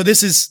 And so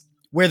this is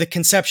where the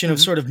conception of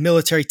sort of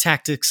military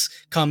tactics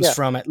comes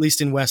from, at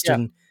least in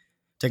Western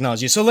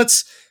technology. So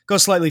let's go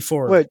slightly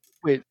forward.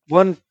 Wait.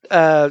 One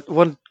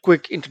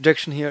quick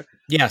interjection here.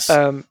 Yes.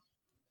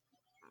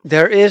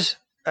 There is,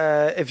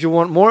 if you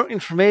want more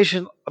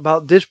information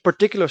about this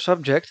particular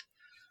subject,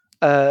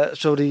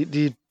 so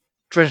the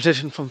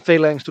transition from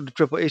phalanx to the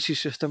triple AC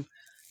system,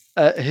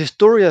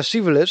 Historia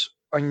Civilis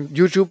on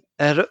YouTube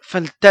has a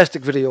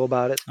fantastic video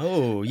about it.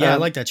 Oh, yeah, I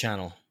like that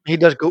channel. He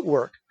does good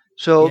work.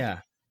 So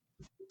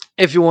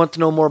if you want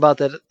to know more about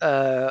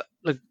that,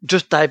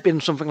 just type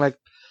in something like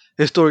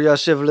Historia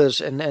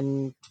Civilis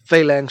and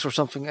phalanx or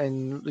something,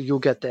 and you'll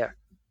get there.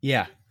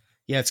 Yeah,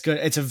 it's good.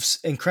 It's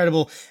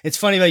incredible. It's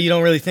funny that you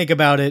don't really think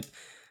about it.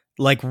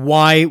 Like,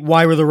 why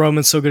were the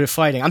Romans so good at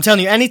fighting? I'm telling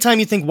you, anytime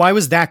you think, why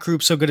was that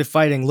group so good at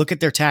fighting? Look at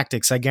their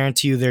tactics. I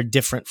guarantee you they're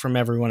different from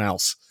everyone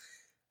else.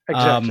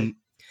 Exactly.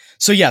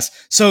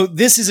 So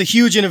this is a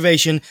huge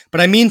innovation,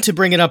 but I mean to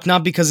bring it up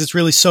not because it's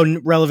really so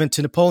relevant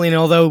to Napoleon,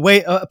 although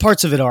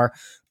parts of it are,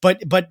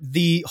 but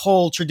the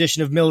whole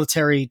tradition of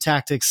military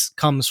tactics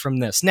comes from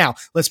this. Now,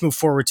 let's move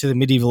forward to the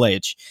medieval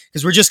age,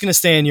 because we're just going to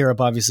stay in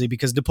Europe, obviously,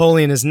 because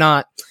Napoleon is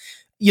not,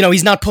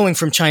 he's not pulling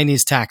from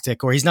Chinese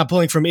tactic, or he's not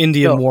pulling from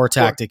Indian war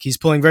tactic. He's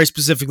pulling very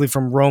specifically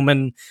from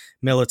Roman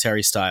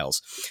military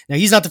styles. Now,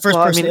 he's not the first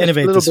person to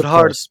innovate this, of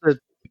course.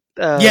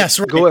 Yes,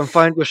 right. Go and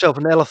find yourself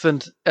an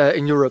elephant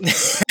in Europe.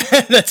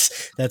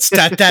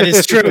 That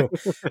is true.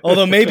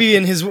 Although maybe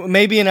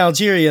in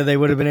Algeria they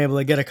would have been able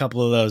to get a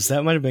couple of those.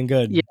 That might have been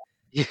good.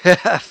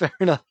 Yeah, fair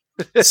enough.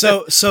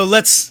 so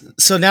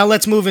now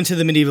let's move into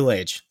the medieval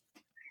age.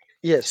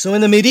 Yes. So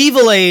in the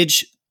medieval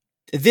age,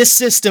 this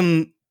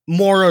system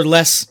more or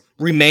less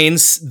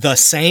remains the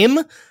same.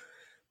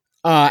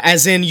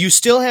 As in, you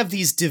still have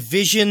these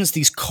divisions,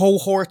 these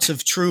cohorts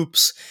of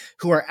troops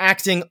who are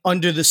acting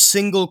under the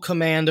single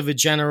command of a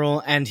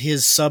general and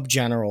his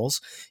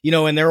sub-generals,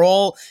 and they're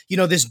all,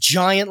 this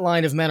giant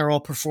line of men are all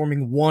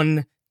performing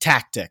one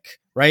tactic,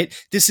 right?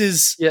 This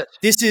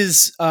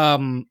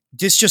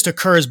just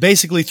occurs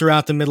basically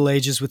throughout the Middle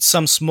Ages with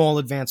some small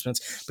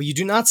advancements, but you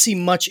do not see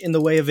much in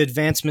the way of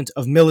advancement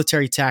of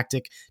military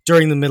tactic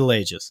during the Middle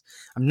Ages.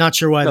 I'm not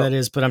sure why that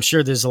is, but I'm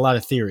sure there's a lot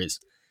of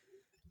theories.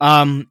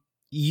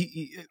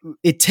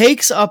 It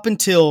takes up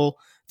until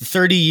the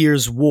 30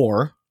 Years'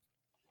 War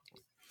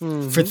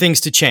for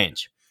things to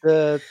change.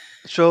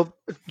 So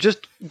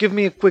just give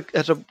me a quick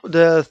heads up.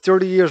 The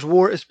 30 Years'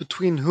 War is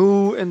between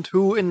who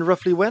and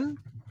roughly when?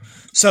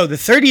 So the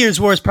 30 Years'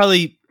 War is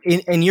probably,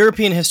 in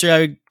European history, I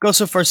would go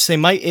so far as to say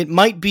it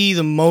might be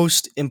the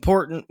most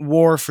important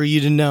war for you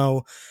to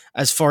know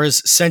as far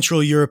as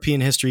Central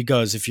European history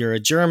goes. If you're a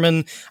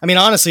German,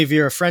 honestly, if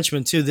you're a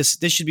Frenchman too, this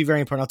should be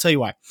very important. I'll tell you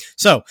why.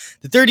 So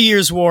the 30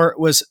 Years' War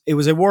was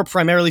a war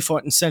primarily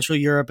fought in Central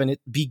Europe, and it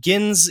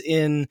begins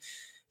in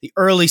the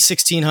early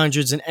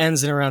 1600s and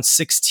ends in around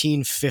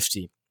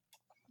 1650.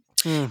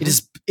 Mm-hmm.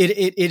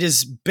 It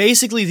is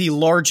basically the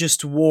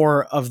largest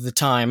war of the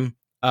time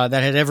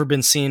that had ever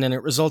been seen, and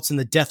it results in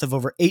the death of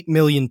over 8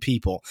 million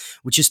people,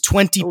 which is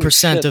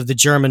 20% of the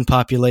German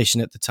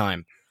population at the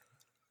time.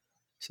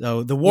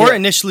 So the war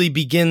initially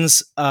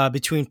begins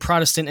between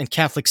Protestant and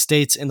Catholic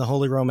states in the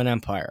Holy Roman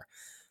Empire,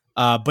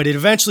 but it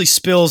eventually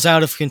spills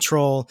out of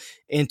control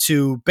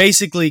into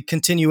basically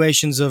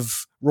continuations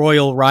of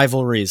royal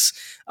rivalries.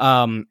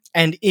 And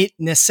it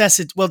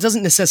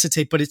doesn't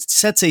necessitate, but it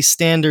sets a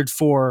standard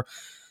for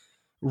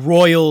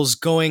royals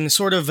going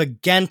sort of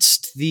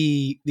against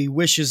the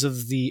wishes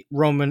of the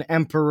Roman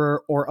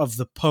emperor or of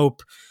the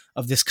Pope,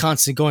 of this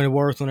constant going to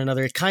war with one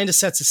another. It kind of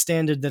sets a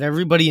standard that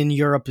everybody in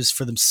Europe is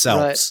for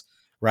themselves.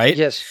 Right?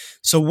 Yes.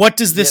 So what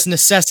does this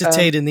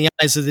necessitate in the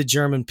eyes of the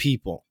German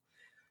people?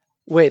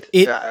 Wait,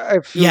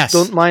 if you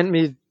don't mind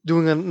me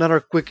doing another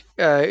quick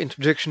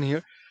introduction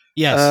here.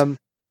 Yes.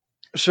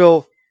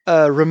 So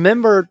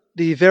remember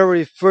the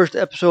very first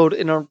episode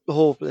in our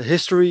whole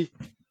history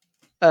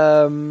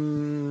Dutch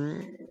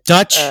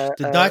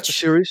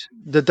series,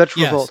 the Dutch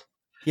Revolt.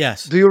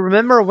 Yes. Do you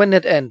remember when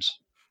that ends?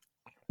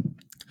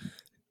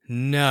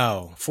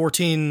 No,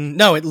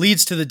 it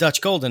leads to the Dutch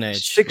Golden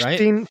Age,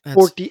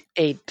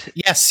 1648. Right?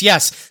 Yes.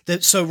 The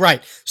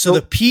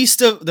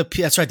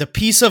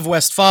Peace of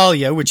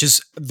Westphalia, which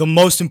is the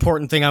most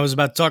important thing I was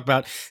about to talk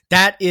about.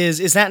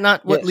 Is that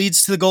not what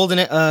leads to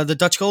the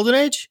Dutch Golden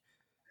Age?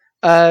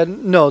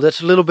 No,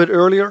 that's a little bit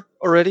earlier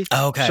already.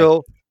 Okay.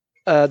 So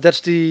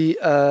that's the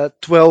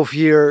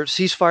 12-year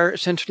ceasefire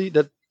essentially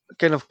that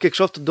kind of kicks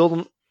off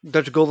the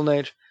Dutch Golden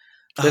Age.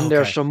 Then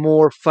there's some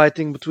more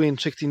fighting between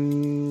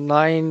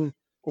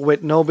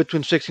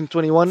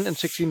 1621 and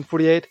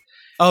 1648.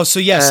 Oh, so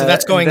yes, so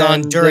that's going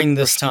on during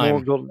this time.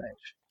 More Golden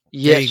Age.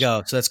 Yes. There you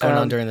go. So that's going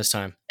on during this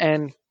time.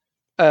 And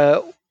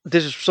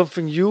this is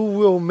something you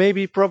will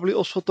probably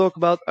also talk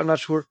about. I'm not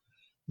sure,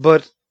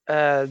 but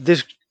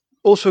this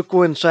also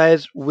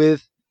coincides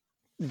with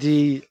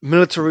the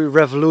military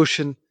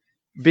revolution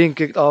being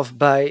kicked off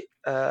by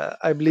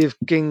I believe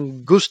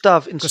King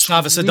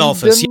Gustavus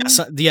Adolphus.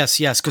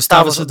 Yes.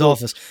 Gustavus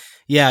Adolphus.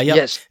 Yeah.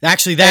 Yes.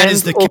 Actually, that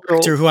is the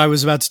character who I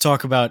was about to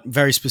talk about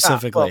very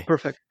specifically.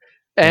 Perfect.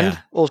 And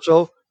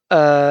also,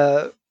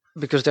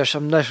 because there's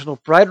some national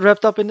pride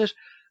wrapped up in this,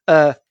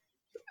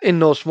 in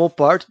no small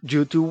part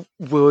due to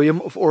William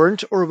of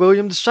Orange or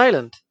William the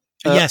Silent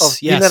of the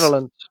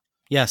Netherlands.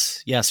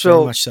 Yes,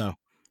 very much so.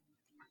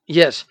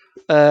 Yes.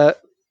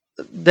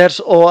 That's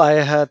all I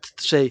had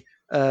to say.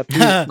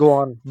 Please go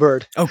on,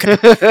 Bird. Okay.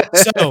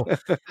 So,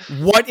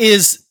 what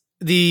is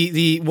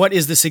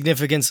the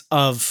significance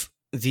of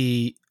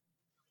the?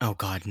 Oh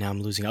God, now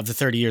I'm losing. Of the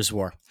 30 Years'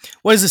 War.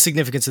 What is the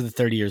significance of the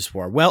 30 Years'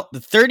 War? Well, the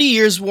 30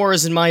 Years' War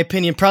is, in my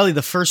opinion, probably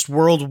the first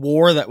world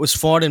war that was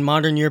fought in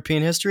modern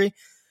European history.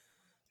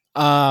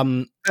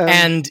 And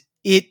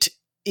it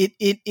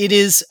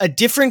is a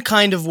different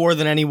kind of war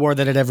than any war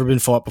that had ever been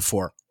fought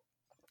before.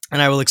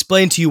 And I will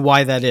explain to you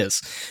why that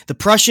is. The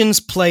Prussians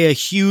play a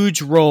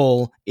huge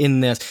role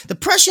in this. The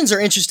Prussians are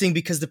interesting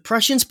because the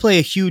Prussians play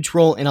a huge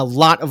role in a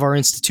lot of our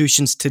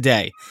institutions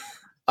today.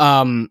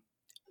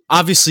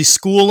 Obviously,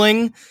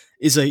 schooling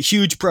is a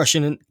huge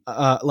Prussian,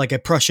 like a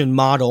Prussian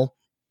model.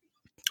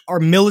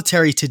 Our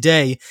military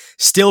today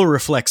still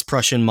reflects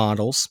Prussian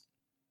models.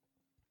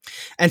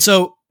 And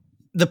so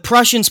the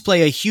Prussians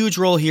play a huge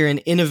role here in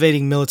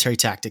innovating military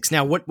tactics.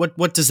 Now,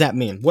 what does that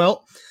mean?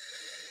 Well,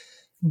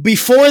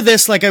 before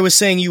this, like I was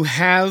saying, you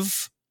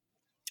have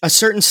a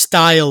certain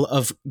style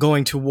of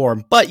going to war,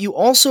 but you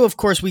also, of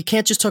course, we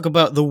can't just talk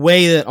about the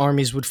way that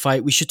armies would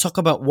fight. We should talk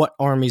about what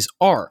armies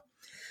are.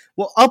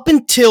 Well, up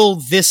until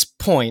this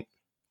point,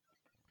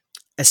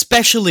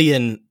 especially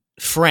in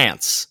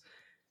France,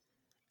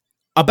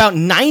 about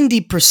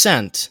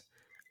 90%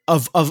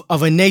 of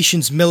a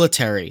nation's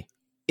military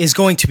is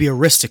going to be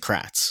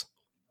aristocrats.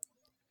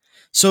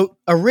 So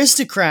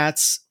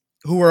aristocrats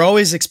who are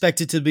always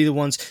expected to be the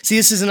ones. See,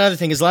 this is another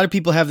thing, is a lot of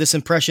people have this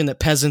impression that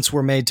peasants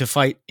were made to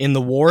fight in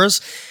the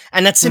wars,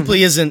 and that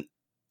simply isn't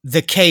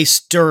the case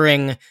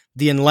during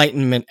the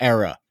Enlightenment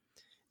era.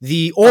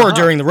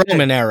 During the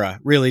Roman era,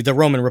 really, the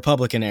Roman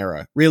Republican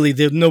era. Really,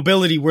 the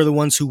nobility were the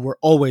ones who were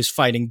always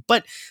fighting.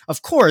 But,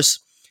 of course,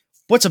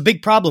 what's a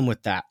big problem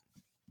with that?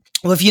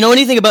 Well, if you know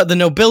anything about the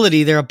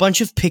nobility, they're a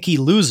bunch of picky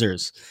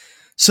losers.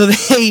 So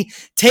they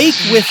take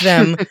with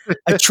them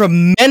a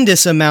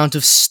tremendous amount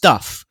of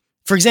stuff.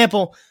 For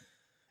example,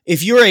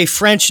 if you're a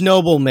French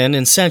nobleman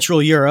in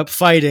Central Europe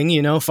fighting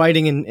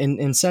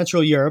in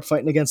Central Europe,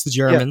 fighting against the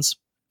Germans,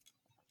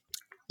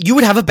 you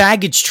would have a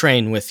baggage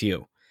train with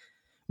you,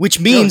 which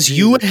means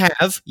you would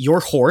have your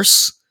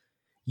horse,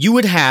 you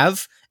would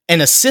have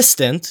an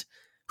assistant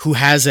who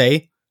has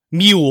a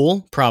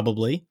mule,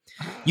 probably.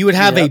 You would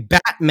have a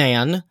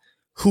Batman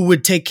who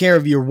would take care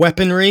of your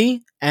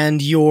weaponry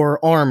and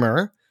your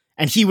armor,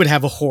 and he would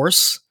have a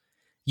horse.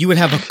 You would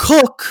have a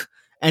cook,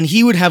 and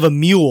he would have a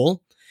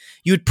mule.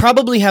 You would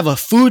probably have a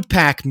food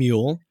pack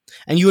mule,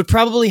 and you would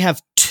probably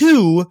have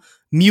 2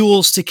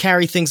 mules to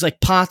carry things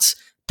like pots,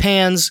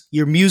 pans,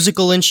 your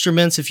musical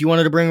instruments, if you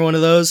wanted to bring one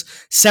of those,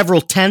 several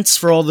tents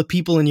for all the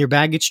people in your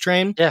baggage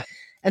train. Yeah.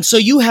 And so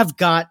you have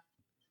got,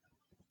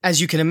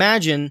 as you can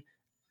imagine,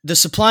 the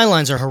supply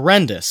lines are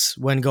horrendous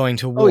when going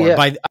to war.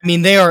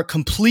 They are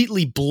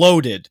completely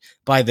bloated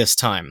by this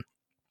time.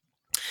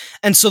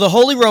 And so the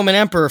Holy Roman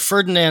Emperor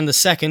Ferdinand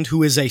II,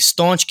 who is a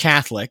staunch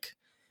Catholic,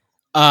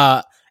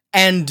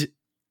 and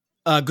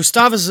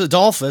Gustavus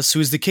Adolphus, who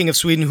is the King of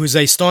Sweden, who is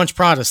a staunch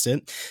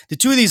Protestant, the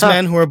two of these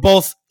men, who are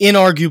both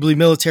inarguably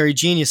military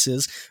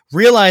geniuses,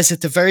 realize at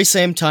the very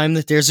same time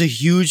that there's a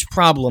huge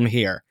problem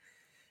here.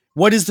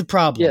 What is the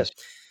problem? Yes.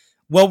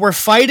 Well, we're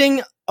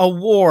fighting a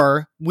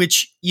war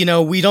which,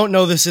 we don't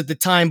know this at the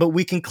time, but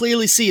we can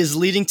clearly see is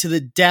leading to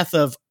the death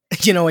of,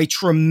 a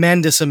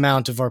tremendous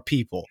amount of our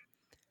people,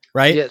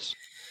 right? Yes.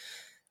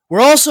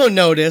 We're also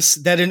notice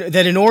that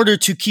in order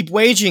to keep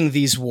waging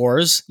these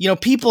wars,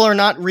 people are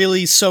not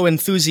really so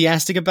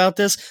enthusiastic about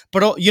this,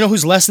 but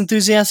who's less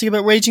enthusiastic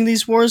about waging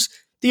these wars?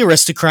 The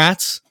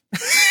aristocrats,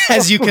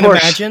 as you can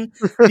imagine,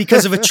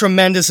 because of a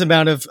tremendous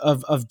amount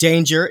of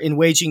danger in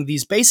waging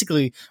these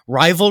basically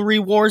rivalry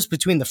wars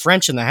between the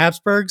French and the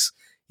Habsburgs.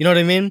 You know what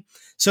I mean?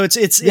 So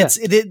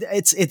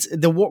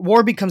the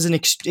war becomes an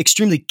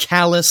extremely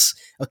callous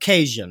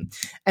occasion,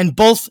 and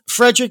both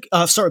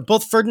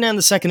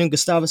Ferdinand II and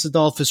Gustavus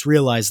Adolphus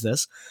realize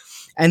this,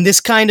 and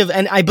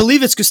and I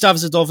believe it's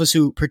Gustavus Adolphus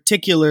who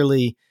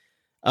particularly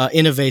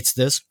innovates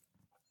this.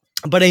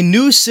 But a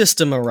new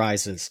system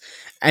arises,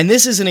 and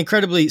this is an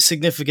incredibly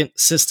significant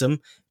system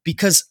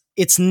because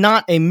it's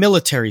not a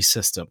military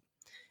system;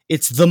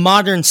 it's the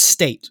modern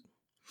state.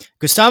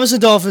 Gustavus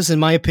Adolphus, in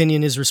my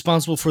opinion, is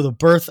responsible for the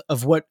birth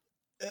of what,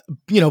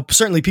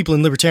 certainly people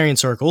in libertarian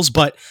circles,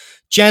 but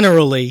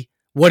generally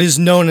what is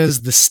known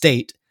as the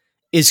state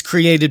is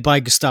created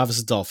by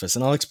Gustavus Adolphus.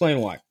 And I'll explain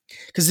why.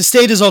 Because the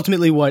state is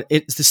ultimately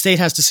the state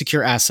has to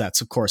secure assets,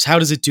 of course. How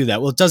does it do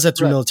that? Well, it does that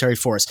through military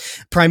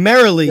force.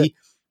 Primarily,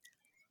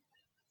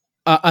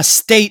 a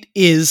state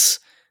is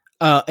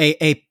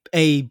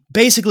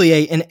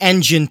basically an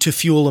engine to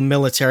fuel a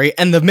military,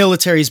 and the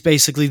military is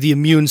basically the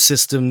immune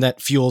system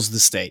that fuels the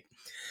state.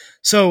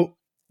 So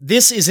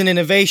this is an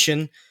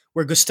innovation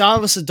where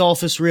Gustavus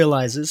Adolphus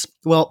realizes,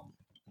 well,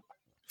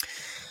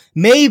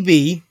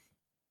 maybe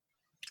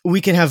we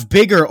can have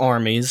bigger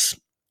armies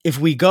if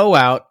we go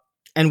out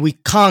and we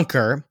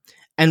conquer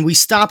and we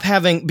stop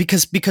having,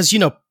 because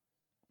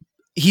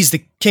he's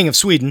the King of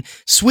Sweden.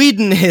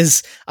 Sweden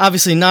is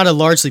obviously not a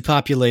largely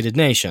populated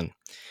nation.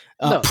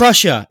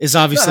 Prussia is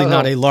obviously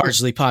not a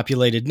largely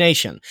populated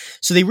nation.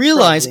 So they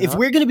realize if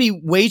we're going to be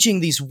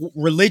waging these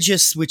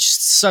religious, which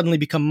suddenly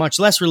become much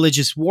less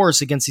religious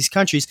wars against these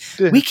countries,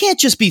 we can't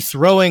just be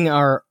throwing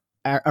our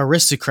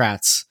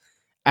aristocrats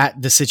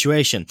at the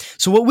situation.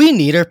 So what we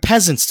need are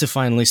peasants to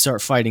finally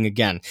start fighting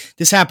again.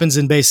 This happens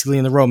in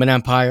the Roman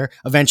Empire.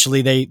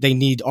 Eventually they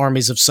need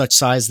armies of such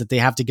size that they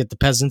have to get the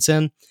peasants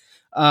in.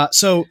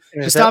 So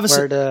is Gustavus, that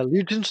where the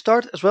legions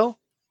start as well?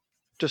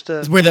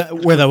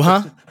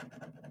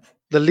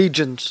 The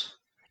legions.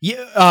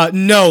 Yeah,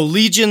 no,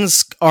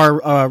 legions are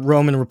a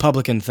Roman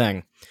Republican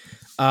thing.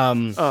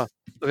 Okay.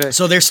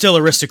 So they're still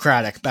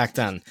aristocratic back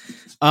then.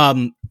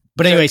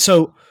 But anyway,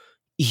 so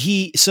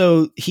he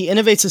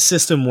innovates a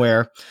system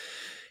where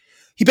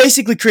he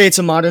basically creates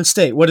a modern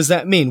state. What does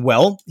that mean?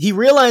 Well, he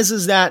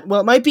realizes that,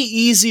 it might be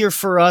easier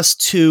for us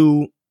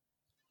to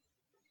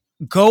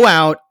go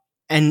out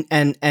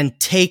and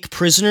take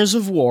prisoners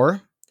of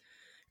war,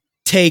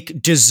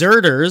 take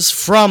deserters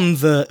from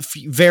the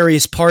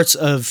various parts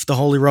of the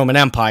Holy Roman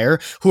Empire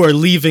who are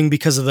leaving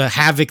because of the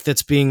havoc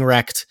that's being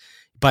wreaked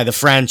by the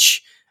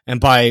French and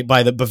by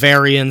the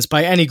Bavarians,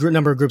 by any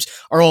number of groups,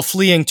 are all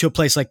fleeing to a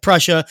place like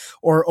Prussia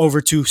or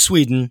over to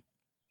Sweden,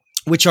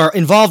 which are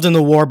involved in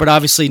the war, but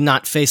obviously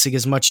not facing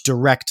as much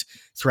direct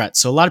threat.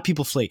 So a lot of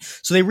people flee.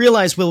 So they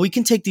realize, well, we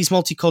can take these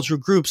multicultural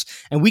groups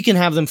and we can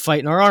have them fight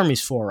in our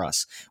armies for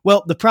us.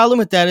 Well, the problem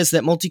with that is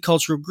that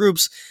multicultural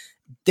groups,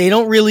 they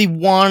don't really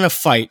want to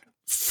fight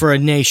for a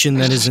nation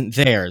that isn't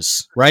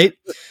theirs, right?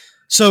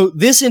 So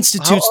this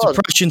institutes the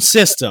Prussian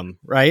system,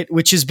 right?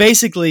 Which is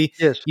basically,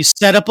 you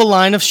set up a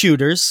line of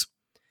shooters,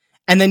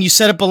 and then you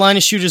set up a line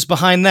of shooters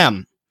behind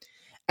them.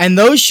 And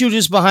those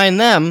shooters behind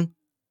them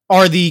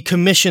are the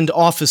commissioned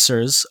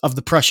officers of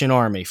the Prussian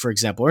army, for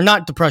example. Or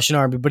not the Prussian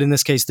army, but in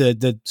this case,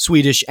 the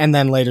Swedish and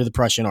then later the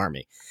Prussian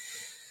army.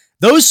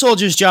 Those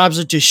soldiers' jobs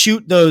are to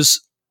shoot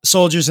those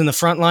soldiers in the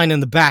front line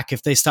and the back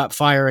if they stop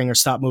firing or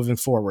stop moving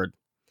forward.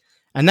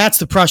 And that's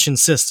the Prussian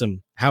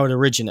system, how it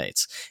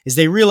originates, is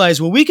they realize,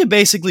 well, we could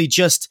basically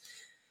just,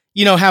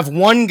 have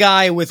one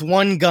guy with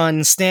one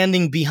gun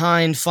standing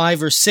behind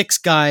 5 or 6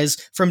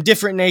 guys from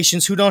different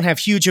nations who don't have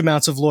huge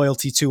amounts of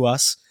loyalty to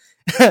us.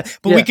 But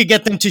we could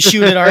get them to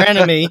shoot at our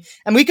enemy,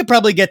 and we could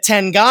probably get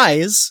 10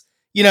 guys,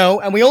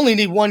 and we only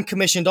need one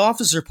commissioned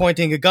officer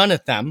pointing a gun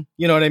at them.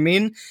 You know what I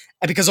mean?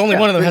 Because only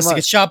one of them has to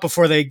get shot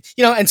before they,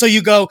 and so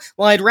you go,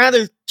 well, I'd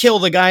rather kill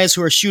the guys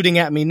who are shooting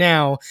at me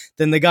now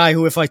than the guy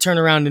who, if I turn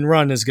around and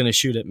run, is going to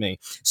shoot at me.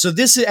 So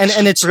this is,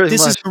 and it's,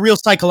 this is a real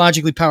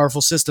psychologically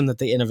powerful system that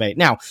they innovate.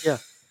 Now,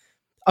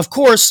 of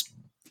course,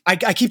 I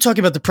keep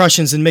talking about the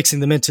Prussians and mixing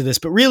them into this,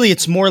 but really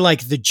it's more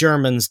like the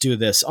Germans do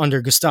this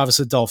under Gustavus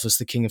Adolphus,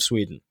 the King of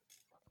Sweden.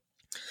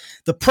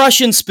 The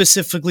Prussians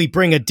specifically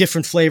bring a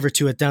different flavor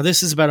to it. Now,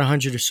 this is about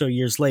 100 or so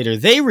years later.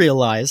 They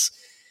realize,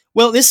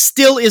 well, this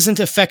still isn't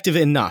effective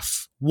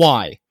enough.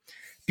 Why?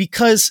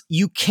 Because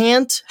you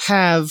can't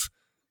have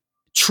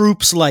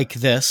troops like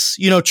this,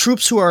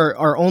 troops who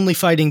are only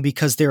fighting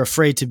because they're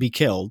afraid to be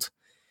killed.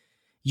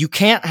 You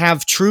can't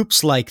have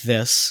troops like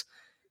this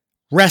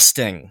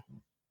resting.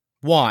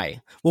 Why?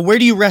 Well, where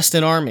do you rest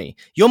an army?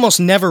 You almost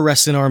never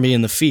rest an army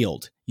in the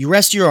field. You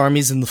rest your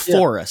armies in the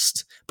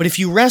forest. But if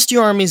you rest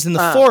your armies in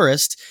the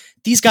forest,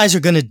 these guys are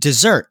going to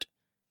desert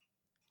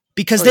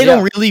because they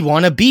don't really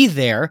want to be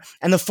there.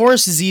 And the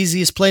forest is the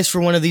easiest place for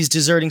one of these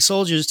deserting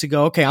soldiers to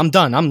go, okay, I'm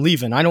done. I'm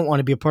leaving. I don't want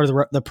to be a part of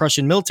the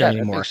Prussian military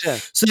anymore.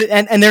 So,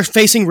 and they're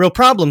facing real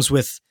problems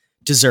with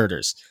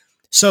deserters.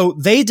 So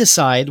they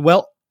decide,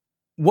 well,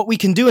 what we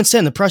can do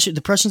instead,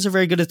 the Prussians are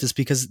very good at this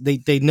because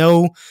they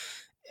know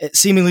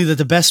seemingly that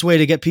the best way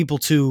to get people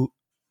to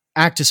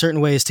act a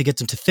certain way is to get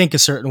them to think a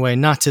certain way,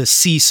 not to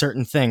see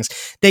certain things.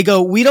 They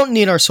go, we don't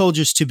need our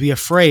soldiers to be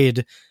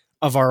afraid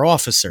of our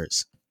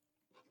officers.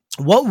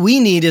 What we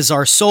need is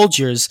our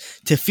soldiers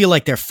to feel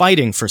like they're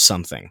fighting for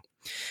something.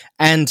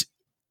 And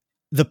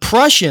the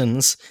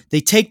Prussians,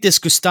 they take this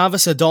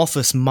Gustavus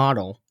Adolphus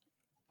model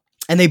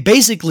and they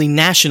basically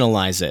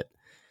nationalize it.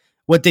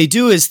 What they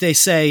do is they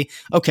say,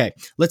 okay,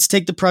 let's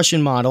take the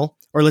Prussian model,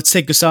 or let's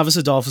take Gustavus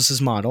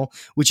Adolphus's model,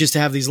 which is to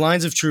have these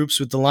lines of troops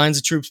with the lines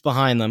of troops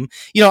behind them.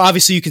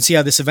 Obviously you can see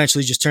how this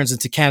eventually just turns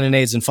into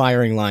cannonades and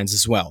firing lines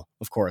as well,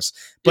 of course.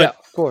 But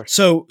of course.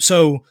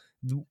 So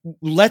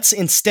let's,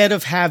 instead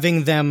of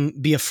having them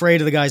be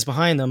afraid of the guys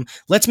behind them,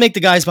 let's make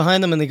the guys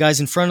behind them and the guys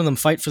in front of them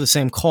fight for the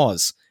same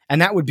cause.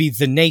 And that would be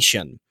the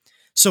nation.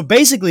 So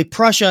basically,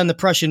 Prussia and the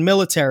Prussian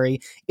military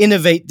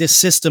innovate this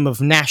system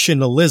of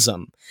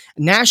nationalism.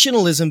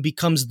 Nationalism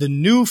becomes the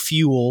new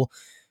fuel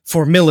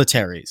for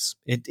militaries.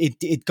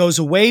 It goes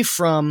away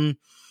from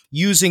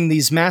using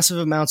these massive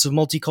amounts of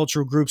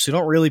multicultural groups who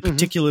don't really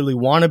particularly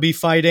want to be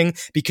fighting,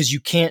 because you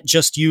can't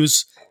just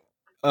use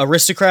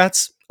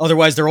aristocrats,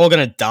 otherwise they're all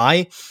going to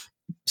die.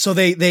 So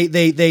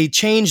they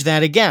change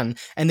that again,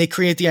 and they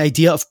create the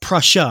idea of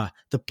Prussia,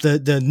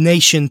 the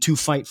nation to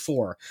fight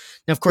for.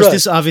 Now, of course,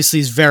 this obviously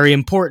is very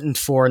important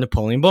for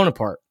Napoleon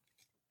Bonaparte.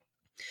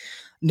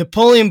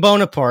 Napoleon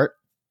Bonaparte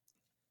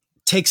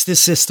takes this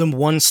system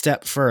one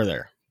step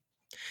further.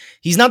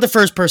 He's not the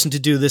first person to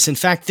do this. In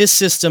fact, this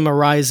system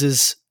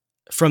arises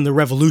from the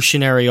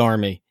Revolutionary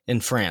Army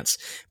in France,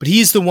 but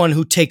he's the one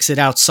who takes it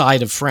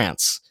outside of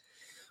France.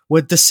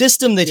 What the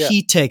system that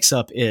he takes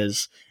up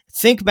is,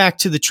 think back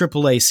to the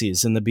Triple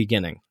Aces in the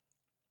beginning.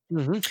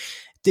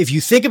 If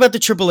you think about the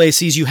Triple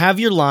Aces, you have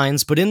your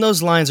lines, but in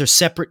those lines are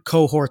separate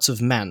cohorts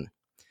of men.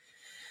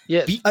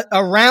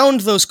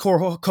 Around those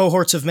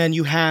cohorts of men,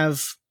 you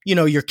have,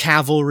 your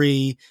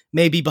cavalry.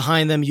 Maybe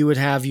behind them, you would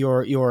have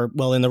your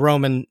in the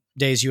Roman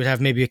days, you would have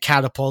maybe a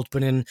catapult,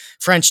 but in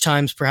French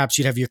times, perhaps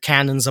you'd have your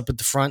cannons up at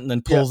the front and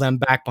then pull them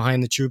back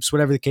behind the troops,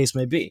 whatever the case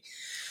may be.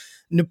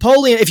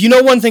 Napoleon, if you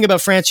know one thing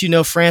about France,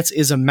 France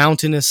is a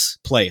mountainous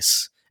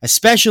place,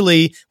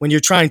 especially when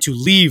you're trying to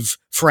leave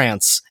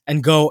France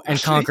and go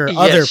and conquer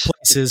other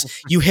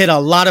places. You hit a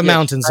lot of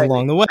mountains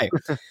along the way.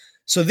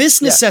 So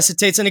this Yeah.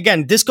 necessitates, and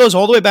again, this goes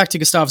all the way back to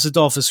Gustavus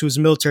Adolphus, who's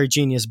a military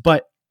genius,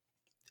 but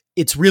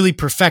it's really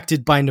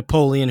perfected by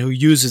Napoleon, who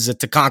uses it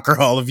to conquer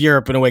all of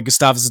Europe in a way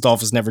Gustavus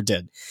Adolphus never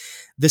did.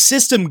 The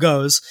system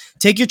goes,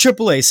 take your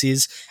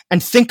AAACs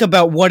and think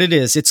about what it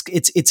is.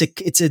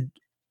 It's a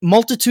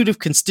multitude of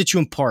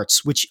constituent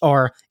parts, which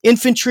are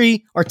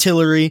infantry,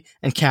 artillery,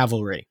 and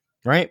cavalry,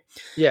 right?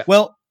 Yeah.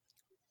 Well,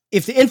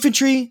 if the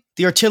infantry,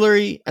 the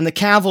artillery, and the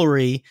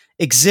cavalry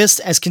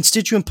exist as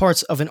constituent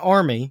parts of an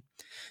army,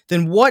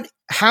 then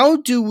how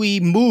do we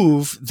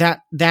move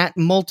that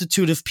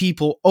multitude of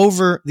people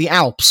over the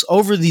Alps,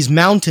 over these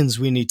mountains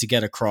we need to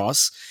get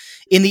across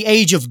in the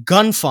age of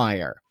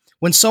gunfire,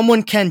 when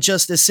someone can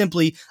just as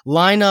simply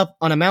line up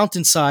on a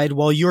mountainside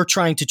while you're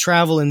trying to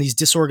travel in these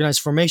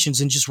disorganized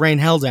formations and just rain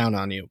hell down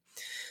on you?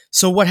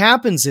 So what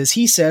happens is,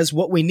 he says,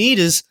 what we need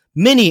is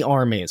mini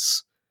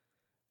armies.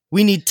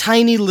 We need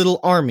tiny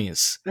little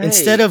armies. Hey,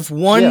 instead of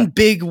one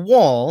big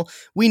wall,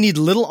 we need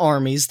little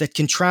armies that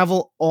can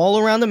travel all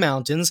around the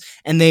mountains,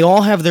 and they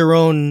all have their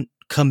own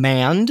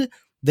command,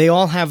 they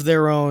all have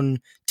their own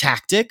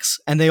tactics,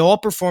 and they all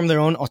perform their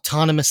own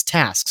autonomous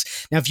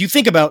tasks. Now, if you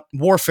think about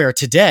warfare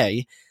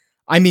today,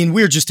 I mean,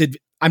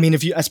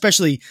 if you,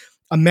 especially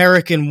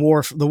American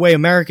war, the way the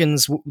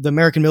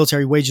American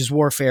military wages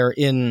warfare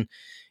in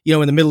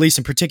the Middle East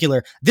in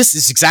particular, this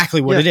is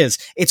exactly what it is.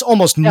 It's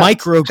almost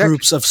micro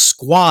groups of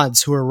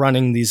squads who are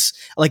running these.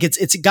 Like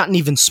it's gotten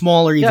even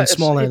smaller,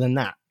 than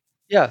that.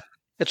 Yeah,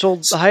 it's all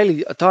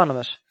highly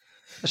autonomous.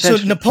 So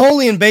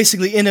Napoleon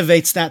basically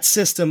innovates that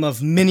system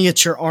of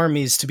miniature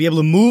armies to be able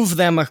to move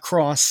them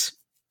across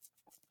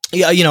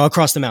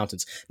the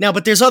mountains. Now,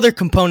 but there's other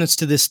components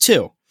to this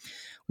too.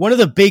 One of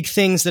the big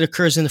things that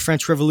occurs in the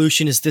French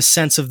Revolution is this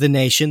sense of the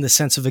nation, the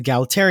sense of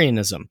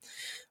egalitarianism.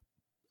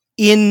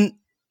 In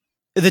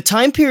the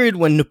time period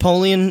when in the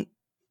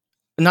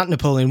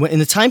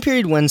time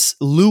period when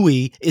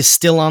Louis is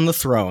still on the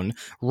throne,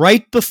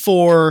 right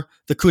before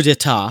the coup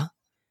d'etat,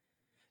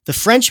 the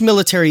French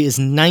military is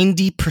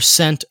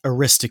 90%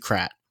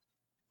 aristocrat.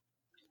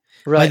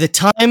 Right. By the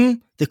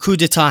time the coup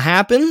d'etat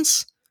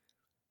happens,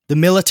 the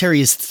military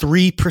is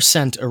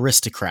 3%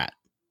 aristocrat.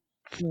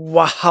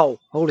 Wow.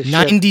 Holy shit.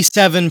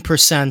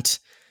 97%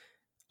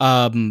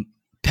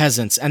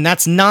 peasants. And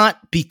that's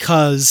not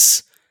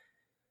because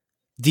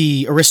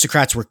the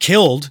aristocrats were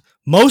killed.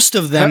 Most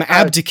of them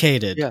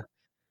abdicated. Yeah.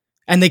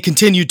 And they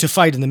continued to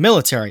fight in the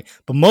military.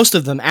 But most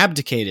of them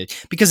abdicated.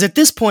 Because at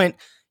this point,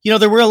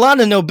 there were a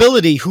lot of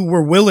nobility who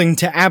were willing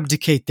to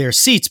abdicate their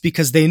seats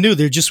because they knew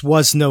there just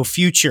was no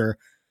future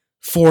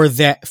for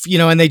that,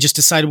 and they just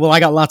decided, well, I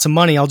got lots of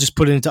money, I'll just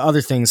put it into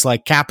other things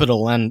like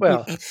capital and,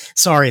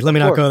 sorry, let me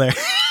not go there.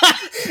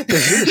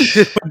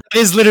 It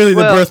is literally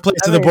the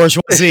birthplace of the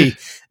bourgeoisie.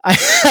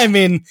 I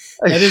mean,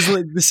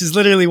 this is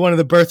literally one of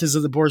the births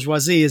of the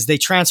bourgeoisie, is they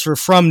transfer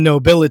from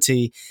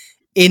nobility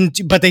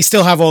but they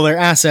still have all their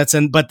assets,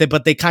 but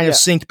they kind of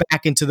sink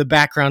back into the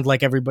background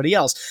like everybody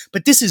else.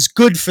 But this is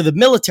good for the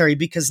military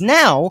because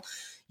now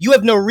you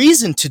have no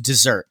reason to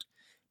desert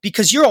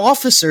because your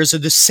officers are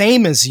the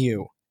same as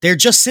you. They're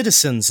just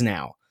citizens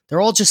now.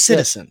 They're all just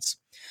citizens.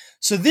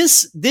 So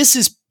this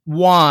is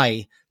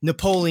why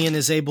Napoleon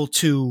is able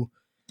to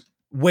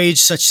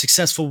wage such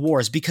successful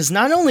wars, because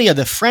not only are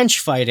the French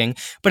fighting,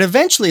 but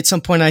eventually at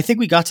some point, I think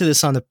we got to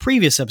this on the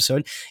previous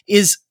episode,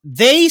 is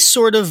they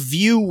sort of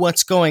view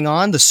what's going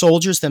on, the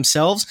soldiers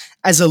themselves,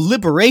 as a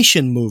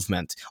liberation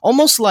movement.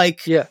 Almost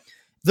like,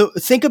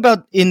 think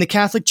about in the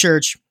Catholic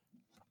Church,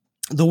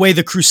 the way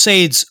the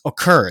Crusades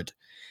occurred.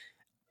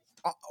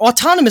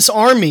 Autonomous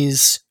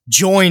armies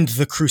joined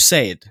the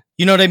crusade.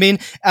 You know what I mean?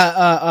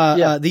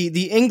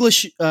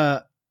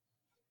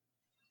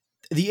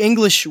 The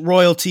English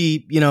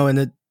royalty,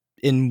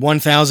 in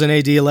 1000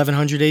 AD,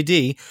 1100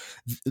 AD,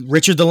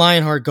 Richard the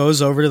Lionheart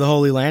goes over to the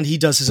Holy Land. He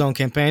does his own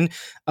campaign.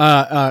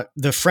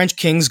 The French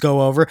kings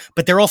go over,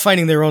 but they're all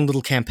fighting their own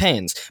little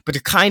campaigns, but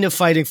they're kind of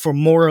fighting for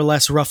more or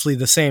less roughly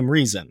the same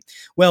reason.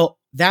 Well,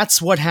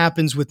 that's what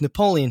happens with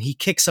Napoleon. He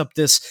kicks up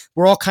this,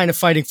 we're all kind of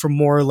fighting for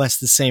more or less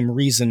the same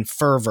reason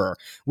fervor,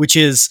 which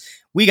is,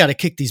 we got to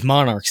kick these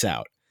monarchs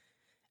out.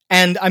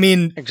 And I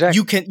mean,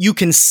 you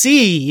can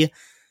see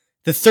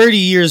the 30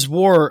 Years'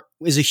 War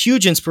is a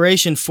huge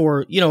inspiration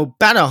for,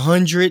 about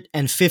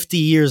 150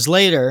 years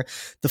later,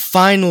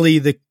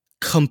 the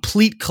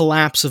complete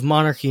collapse of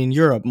monarchy in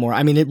Europe more.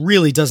 I mean, it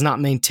really does not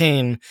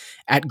maintain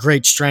at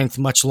great strength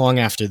much long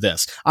after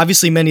this.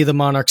 Obviously, many of the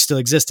monarchs still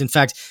exist. In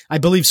fact, I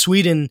believe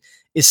Sweden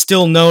is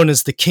still known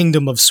as the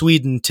Kingdom of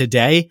Sweden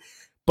today,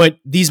 but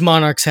these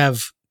monarchs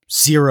have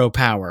zero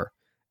power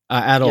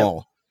at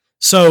all.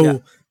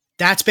 So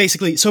that's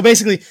basically,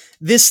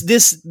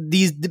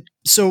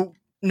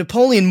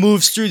 Napoleon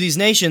moves through these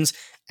nations,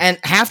 and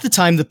half the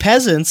time the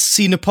peasants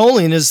see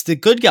Napoleon as the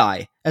good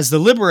guy, as the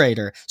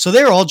liberator. So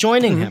they're all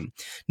joining him.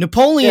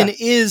 Napoleon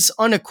is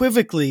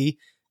unequivocally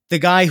the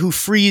guy who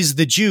frees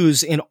the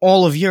Jews in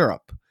all of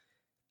Europe.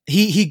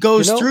 He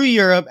goes through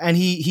Europe and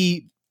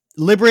he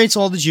liberates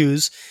all the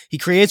Jews. He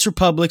creates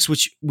republics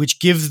which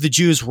give the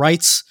Jews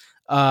rights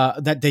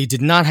that they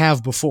did not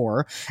have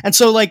before. And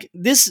so, like,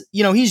 this,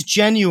 he's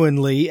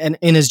genuinely, and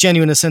in as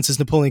genuine a sense as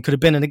Napoleon could have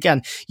been. And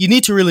again, you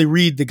need to really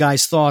read the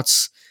guy's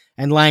thoughts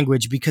and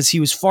language, because he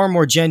was far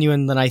more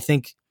genuine than I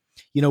think,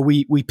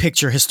 we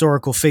picture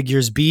historical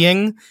figures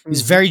being.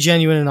 He's very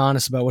genuine and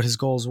honest about what his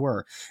goals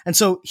were. And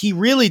so he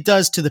really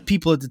does, to the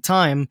people at the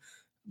time,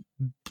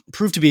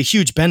 prove to be a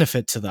huge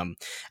benefit to them.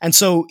 And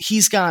so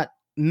he's got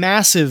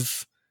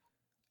massive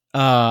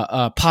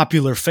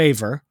popular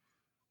favor.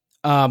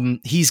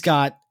 He's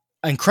got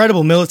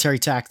incredible military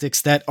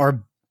tactics that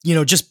are,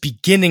 just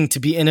beginning to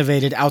be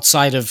innovated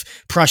outside of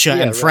Prussia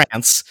and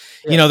France.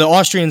 Yeah. The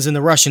Austrians and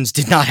the Russians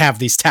did not have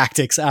these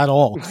tactics at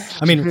all.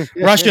 I mean,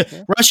 Russia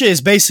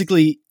is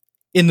basically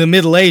in the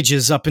Middle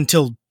Ages up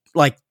until,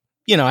 like,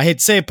 I hate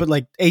to say it, but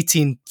like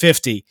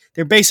 1850.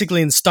 They're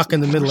basically stuck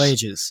in the Middle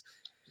Ages.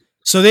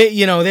 So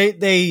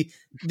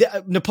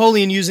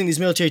Napoleon, using these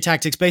military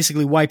tactics,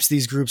 basically wipes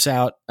these groups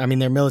out. I mean,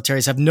 their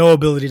militaries have no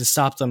ability to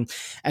stop them,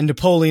 and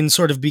Napoleon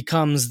sort of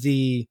becomes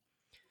the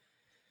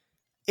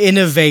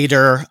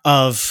innovator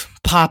of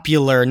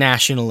popular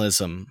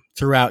nationalism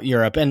throughout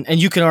Europe. And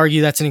you can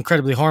argue that's an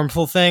incredibly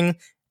harmful thing,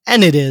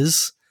 and it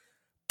is.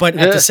 But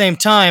at the same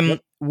time,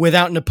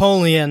 without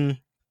Napoleon,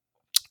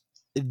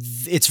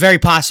 it's very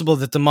possible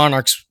that the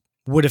monarchs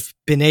would have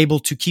been able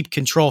to keep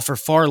control for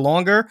far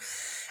longer.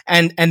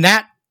 And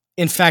that,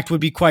 in fact,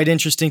 would be quite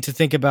interesting to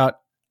think about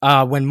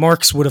when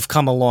Marx would have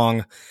come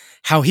along,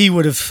 how he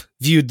would have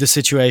viewed the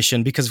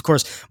situation. Because, of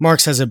course,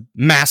 Marx has a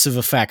massive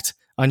effect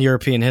on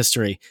European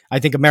history. I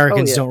think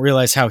Americans don't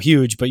realize how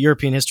huge, but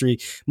European history,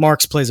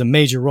 Marx plays a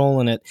major role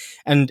in it.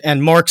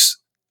 And Marx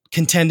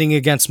contending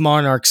against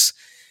monarchs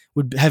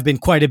would have been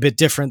quite a bit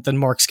different than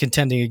Marx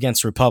contending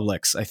against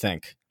republics, I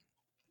think.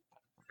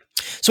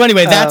 So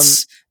anyway,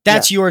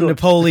 that's your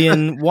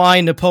Napoleon. Why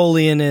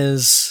Napoleon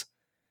is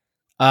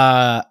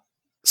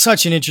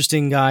such an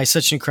interesting guy,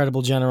 such an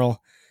incredible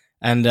general.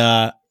 And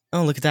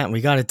look at that.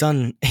 We got it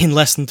done in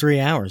less than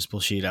 3 hours,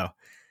 Bullshido.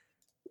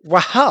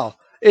 Wow.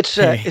 It's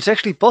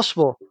actually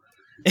possible.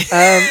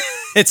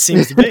 It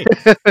seems to be.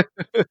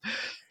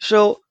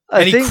 So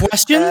any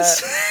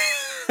questions?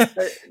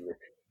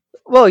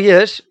 Well,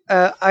 yes.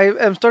 I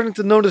am starting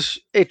to notice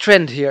a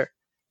trend here.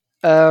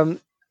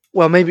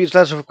 Well, maybe it's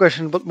less of a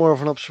question, but more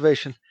of an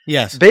observation.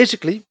 Yes.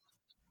 Basically,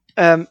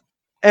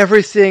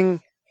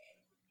 everything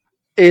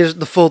is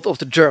the fault of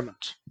the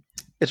Germans.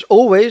 It's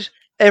always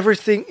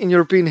everything in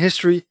European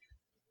history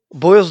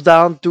boils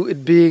down to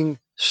it being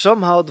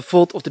somehow the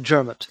fault of the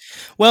Germans.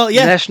 Well,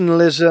 yeah.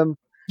 Nationalism,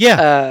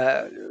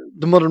 the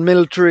modern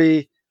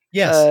military,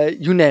 yes,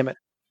 you name it.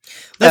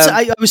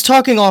 I was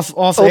talking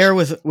off air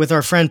with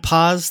our friend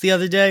Paz the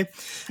other day,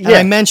 and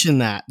I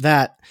mentioned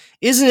that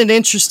isn't it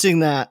interesting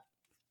that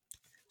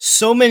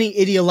so many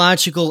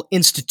ideological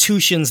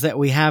institutions that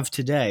we have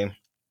today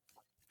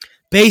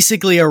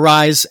basically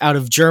arise out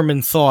of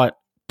German thought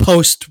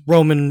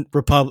post-Roman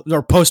Republic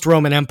or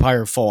post-Roman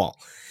Empire fall.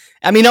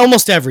 I mean,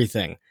 almost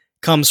everything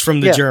comes from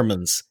the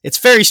Germans. It's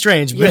very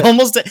strange, but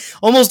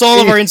almost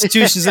all of our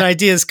institutions and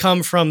ideas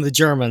come from the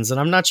Germans, and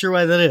I'm not sure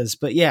why that is,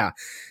 but yeah,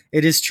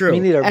 it is true. Me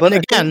neither. And but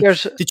again,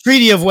 the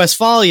Treaty of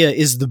Westphalia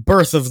is the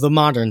birth of the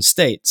modern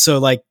state. So,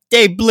 like,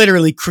 they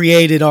literally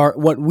created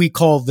what we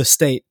call the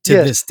state to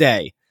this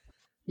day.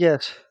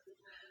 Yes.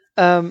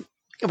 But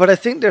I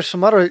think there's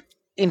some other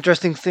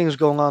interesting things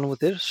going on with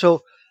this.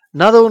 So,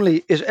 not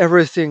only is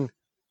everything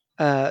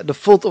the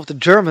fault of the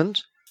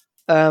Germans,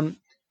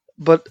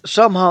 but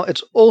somehow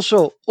it's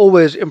also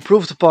always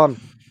improved upon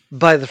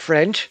by the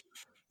French.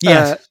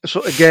 Yes.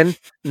 So again,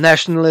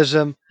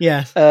 nationalism.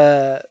 Yes.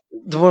 The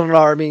modern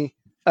army.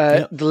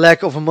 The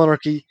lack of a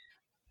monarchy.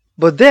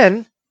 But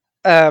then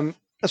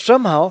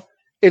somehow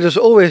it is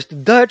always the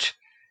Dutch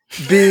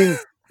being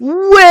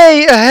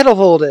way ahead of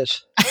all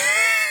this.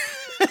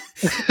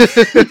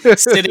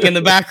 Sitting in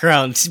the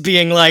background,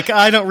 being like,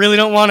 I don't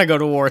want to go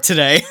to war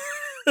today.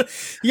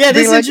 Yeah, it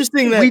is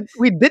interesting that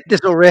we did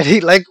this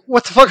already. Like,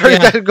 what the fuck are you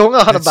guys going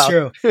on about?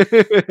 True.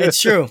 It's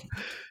true.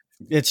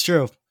 It's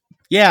true.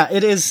 Yeah,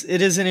 it is.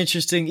 It is an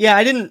interesting. Yeah,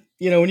 I didn't.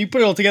 When you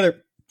put it all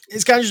together,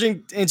 it's kind of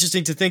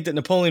interesting to think that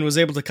Napoleon was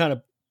able to kind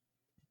of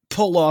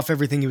pull off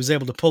everything he was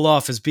able to pull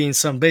off as being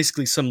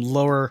basically some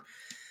lower.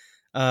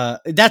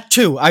 That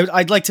too.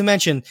 I'd like to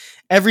mention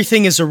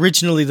everything is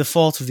originally the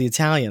fault of the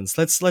Italians.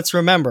 Let's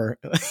remember.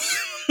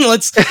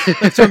 let's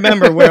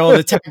remember where all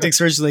the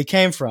tactics originally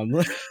came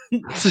from.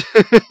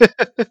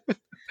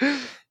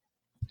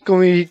 Can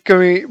we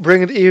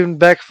bring it even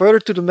back further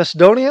to the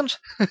Macedonians?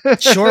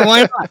 Sure,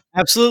 why not?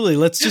 Absolutely.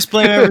 Let's just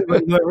blame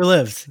everybody who ever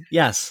lived.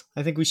 Yes,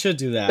 I think we should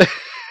do that.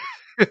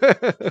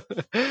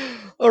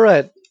 All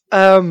right.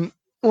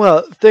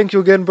 Well, thank you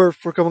again, Bert,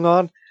 for coming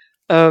on.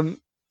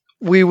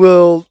 We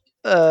will.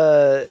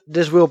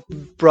 This will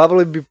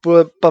probably be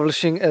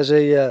publishing as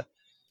a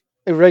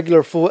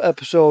regular full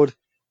episode.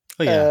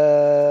 Oh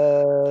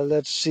yeah.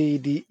 Let's see,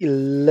 the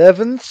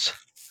 11th.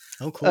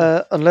 Oh,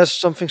 cool. unless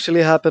something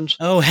silly happens.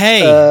 Oh,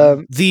 hey,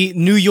 Um, the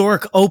New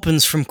York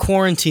opens from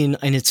quarantine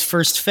in its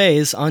first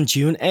phase on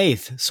June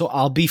 8th. So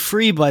I'll be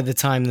free by the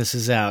time this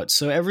is out.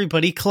 So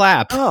everybody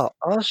clap. oh,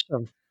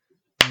 awesome.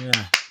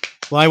 Yeah.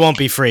 Well, I won't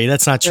be free.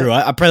 That's not Yeah, true.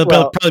 I'll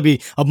probably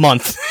be a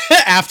month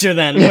after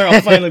then where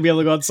I'll finally be able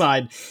to go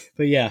outside.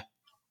 But yeah.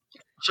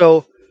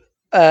 So,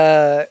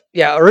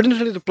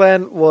 originally the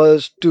plan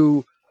was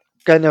to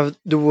kind of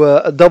do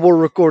a double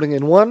recording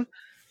in one.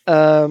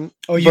 Oh,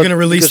 you're But going to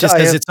release because just I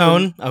as have its some,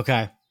 own?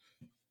 Okay.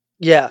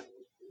 yeah.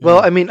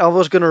 Well, Mm. I mean, I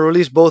was gonna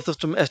release both of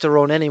them as their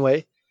own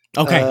anyway.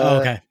 Okay. Oh, Uh,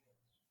 okay.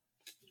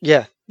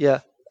 yeah.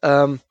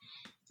 Um,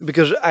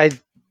 because I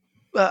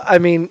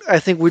mean, I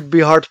think we'd be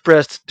hard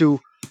pressed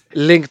to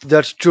link the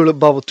Dutch tulip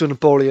bubble to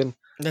Napoleon.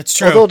 That's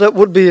true. Although that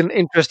would be an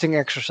interesting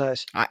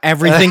exercise.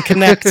 Everything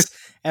connects.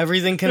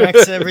 Everything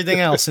connects to everything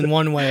else in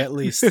one way, at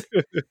least.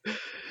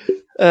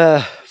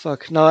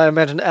 Fuck. Now I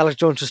imagine Alex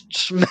Jones just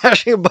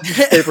smashing a bunch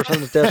of papers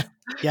on the desk,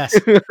 Yes.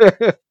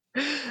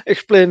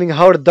 explaining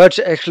how the Dutch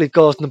actually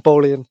caused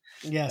Napoleon.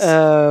 Yes.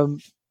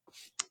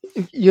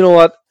 You know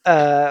what?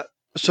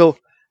 So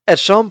at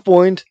some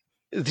point,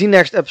 the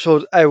next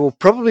episode I will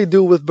probably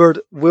do with Bert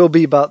will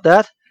be about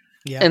that,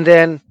 Yeah. and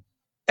then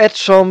at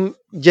some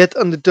yet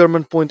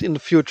undetermined point in the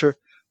future,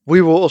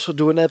 we will also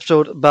do an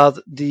episode about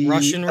the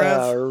Russian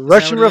Rev? Is that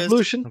Russian what it is?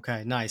 Revolution.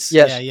 Okay, nice.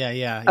 Yes.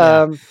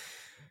 Yeah.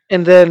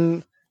 And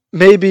then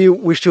maybe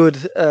we should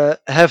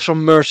have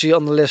some mercy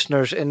on the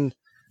listeners and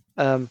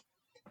um,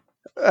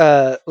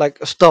 like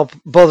stop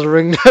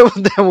bothering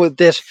them with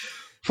this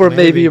for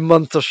maybe a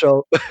month or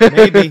so.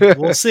 Maybe.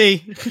 We'll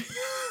see.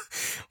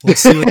 We'll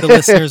see what the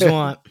listeners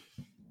want.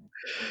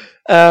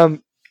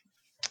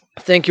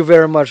 Thank you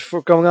very much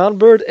for coming on,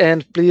 Bert,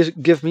 and please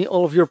give me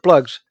all of your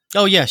plugs.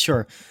 Oh, yeah,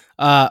 sure.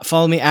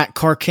 Follow me at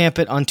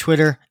CarCampit on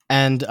Twitter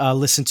and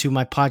listen to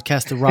my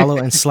podcast, The Rollo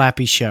and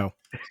Slappy Show.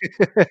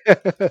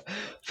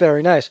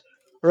 Very nice.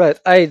 Right.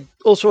 I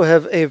also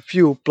have a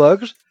few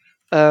plugs.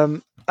 I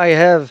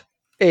have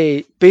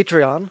a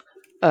Patreon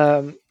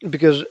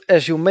because,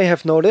 as you may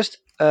have noticed,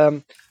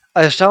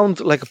 I sound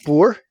like a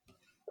poor.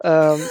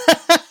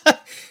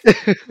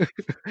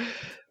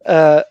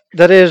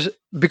 That is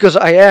because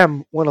I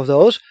am one of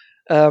those.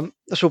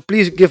 So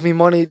please give me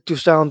money to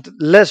sound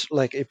less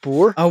like a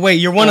poor. Oh, wait,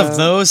 you're one of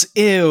those?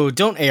 Ew,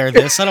 don't air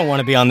this. I don't want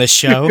to be on this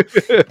show.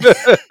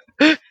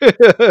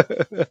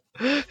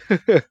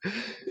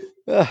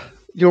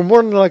 You're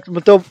more than like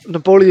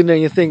Napoleon than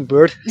you think,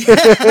 Bert.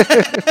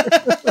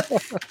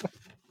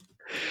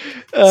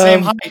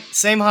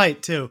 Same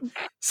height too.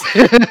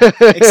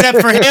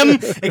 Except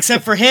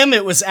for him,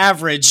 it was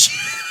average.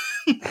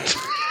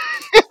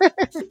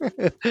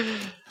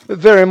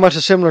 Very much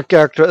a similar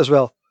character as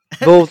well.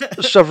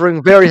 Both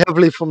suffering very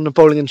heavily from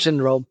Napoleon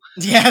syndrome.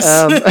 Yes,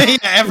 yeah,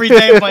 every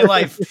day of my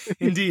life,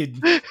 indeed.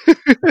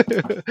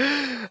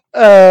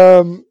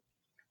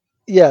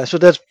 Yeah, so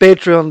that's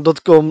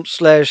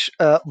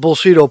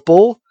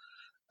patreon.com/BolsidoPol.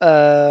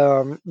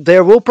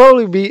 There will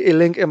probably be a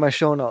link in my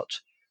show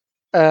notes.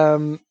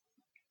 Then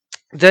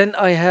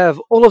I have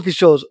all of the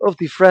shows of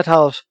the Frat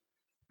House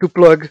to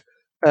plug.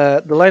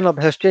 The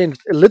lineup has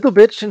changed a little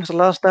bit since the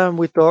last time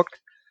we talked.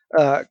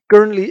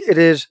 Currently, it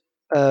is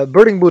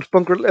Burning Boots,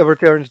 Punk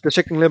Libertarians, The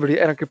Sickening Liberty,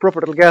 Anarchy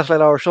Proper, The Gaslight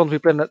Hour, Sons We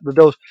Planet, The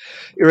Dose,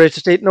 Erase the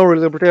State, No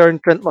Real Libertarian,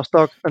 Trent Must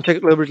Talk,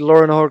 Unchecked Liberty,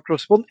 Law and Order,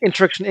 Correspond,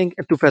 Interaction Inc.,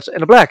 and Two Fats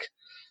and a Black.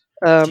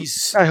 I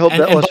hope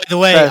that was. By the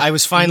way, fast I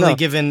was finally enough.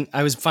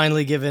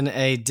 given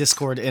a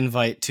Discord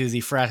invite to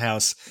the Frat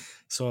House,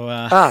 so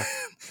I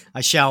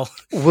shall.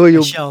 Will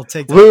you? I shall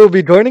take that. Will you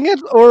be joining it,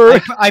 or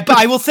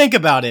I will think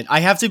about it. I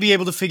have to be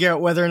able to figure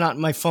out whether or not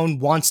my phone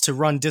wants to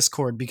run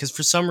Discord, because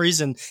for some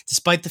reason,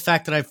 despite the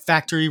fact that I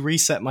factory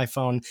reset my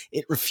phone,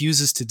 it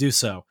refuses to do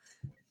so.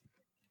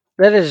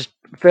 that is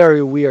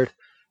very weird.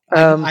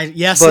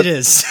 Yes, it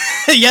is.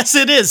 Yes,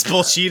 it is,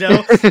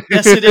 Bullshito.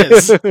 Yes, it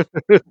is.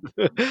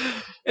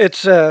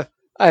 It's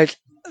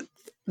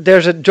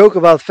there's a joke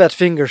about fat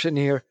fingers in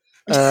here.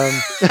 Yeah,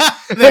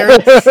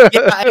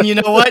 and you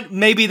know what?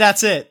 Maybe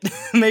that's it.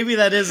 Maybe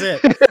that is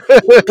it.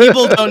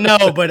 People don't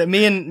know, but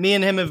me and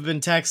him have been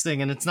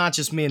texting, and it's not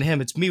just me and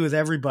him; it's me with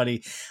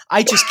everybody.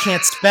 I just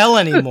can't spell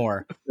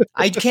anymore.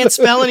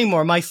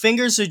 My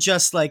fingers are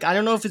just like, I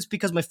don't know if it's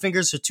because my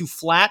fingers are too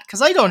flat,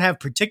 because I don't have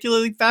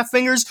particularly fat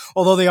fingers,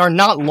 although they are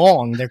not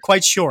long; they're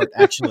quite short,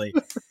 actually.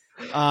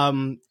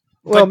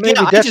 Well, maybe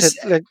yeah, that's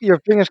it. Like your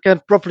fingers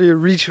can't properly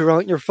reach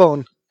around your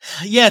phone.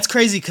 Yeah, it's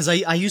crazy because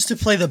I used to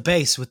play the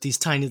bass with these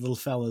tiny little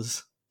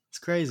fellas. It's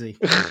crazy.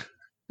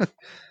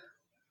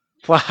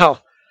 Wow.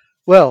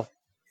 Well,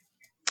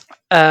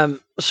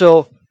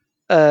 so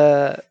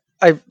I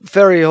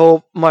very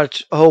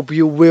much hope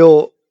you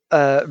will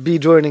be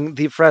joining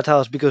the Frat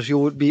House, because you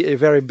would be a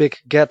very big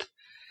get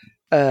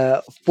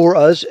for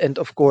us, and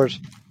of course,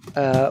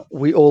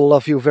 we all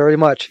love you very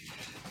much.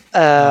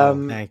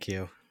 Thank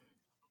you.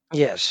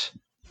 Yes.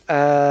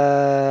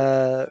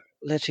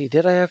 Let's see.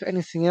 Did I have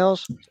anything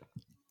else?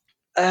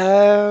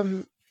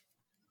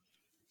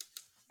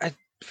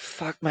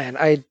 Fuck, man.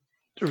 I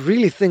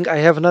really think I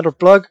have another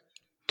plug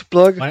to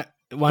plug.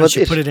 Why don't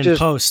you put it in just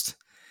post?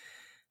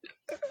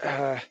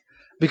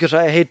 Because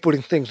I hate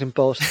putting things in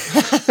post.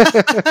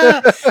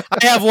 I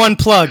have one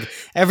plug.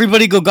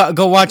 Everybody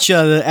go watch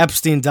the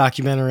Epstein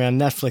documentary on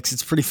Netflix.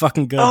 It's pretty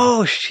fucking good.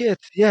 Oh shit!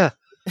 Yeah,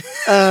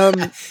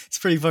 It's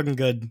pretty fucking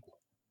good.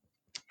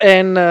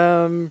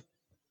 and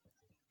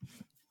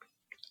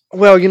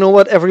well, you know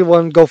what?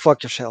 Everyone, go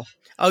fuck yourself.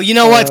 Oh, you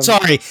know what?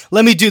 Sorry.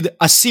 Let me do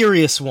a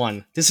serious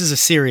one. This is a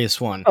serious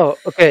one. Oh,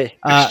 okay.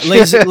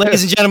 Ladies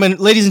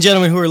and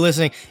gentlemen who are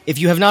listening, if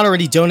you have not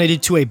already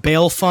donated to a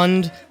bail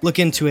fund, look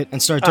into it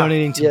and start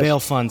donating to bail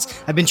funds.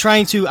 I've been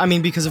trying to,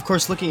 because of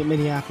course, looking at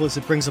Minneapolis,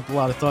 it brings up a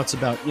lot of thoughts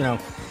about,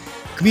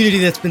 community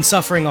that's been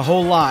suffering a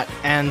whole lot,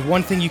 and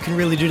one thing you can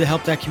really do to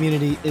help that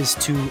community is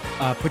to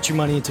put your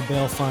money into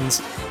bail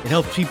funds. It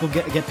helps people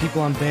get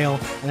people on bail,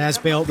 and as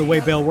bail, the way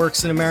bail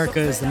works in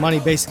America is the money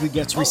basically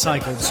gets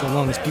recycled so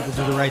long as people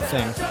do the right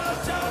thing.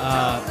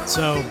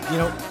 So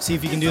see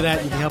if you can do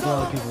that. You can help a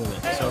lot of people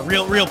with it. So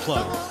real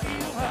plug.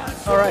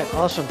 All right,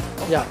 awesome.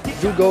 Yeah,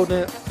 do go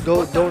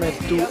donate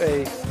to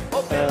a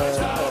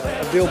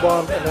bail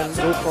bond, and then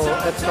go for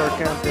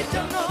 @StarCampit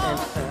and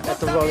at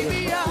the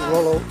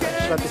Rollo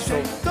Slappy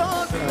Show.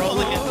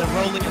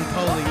 Rolling and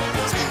Polly.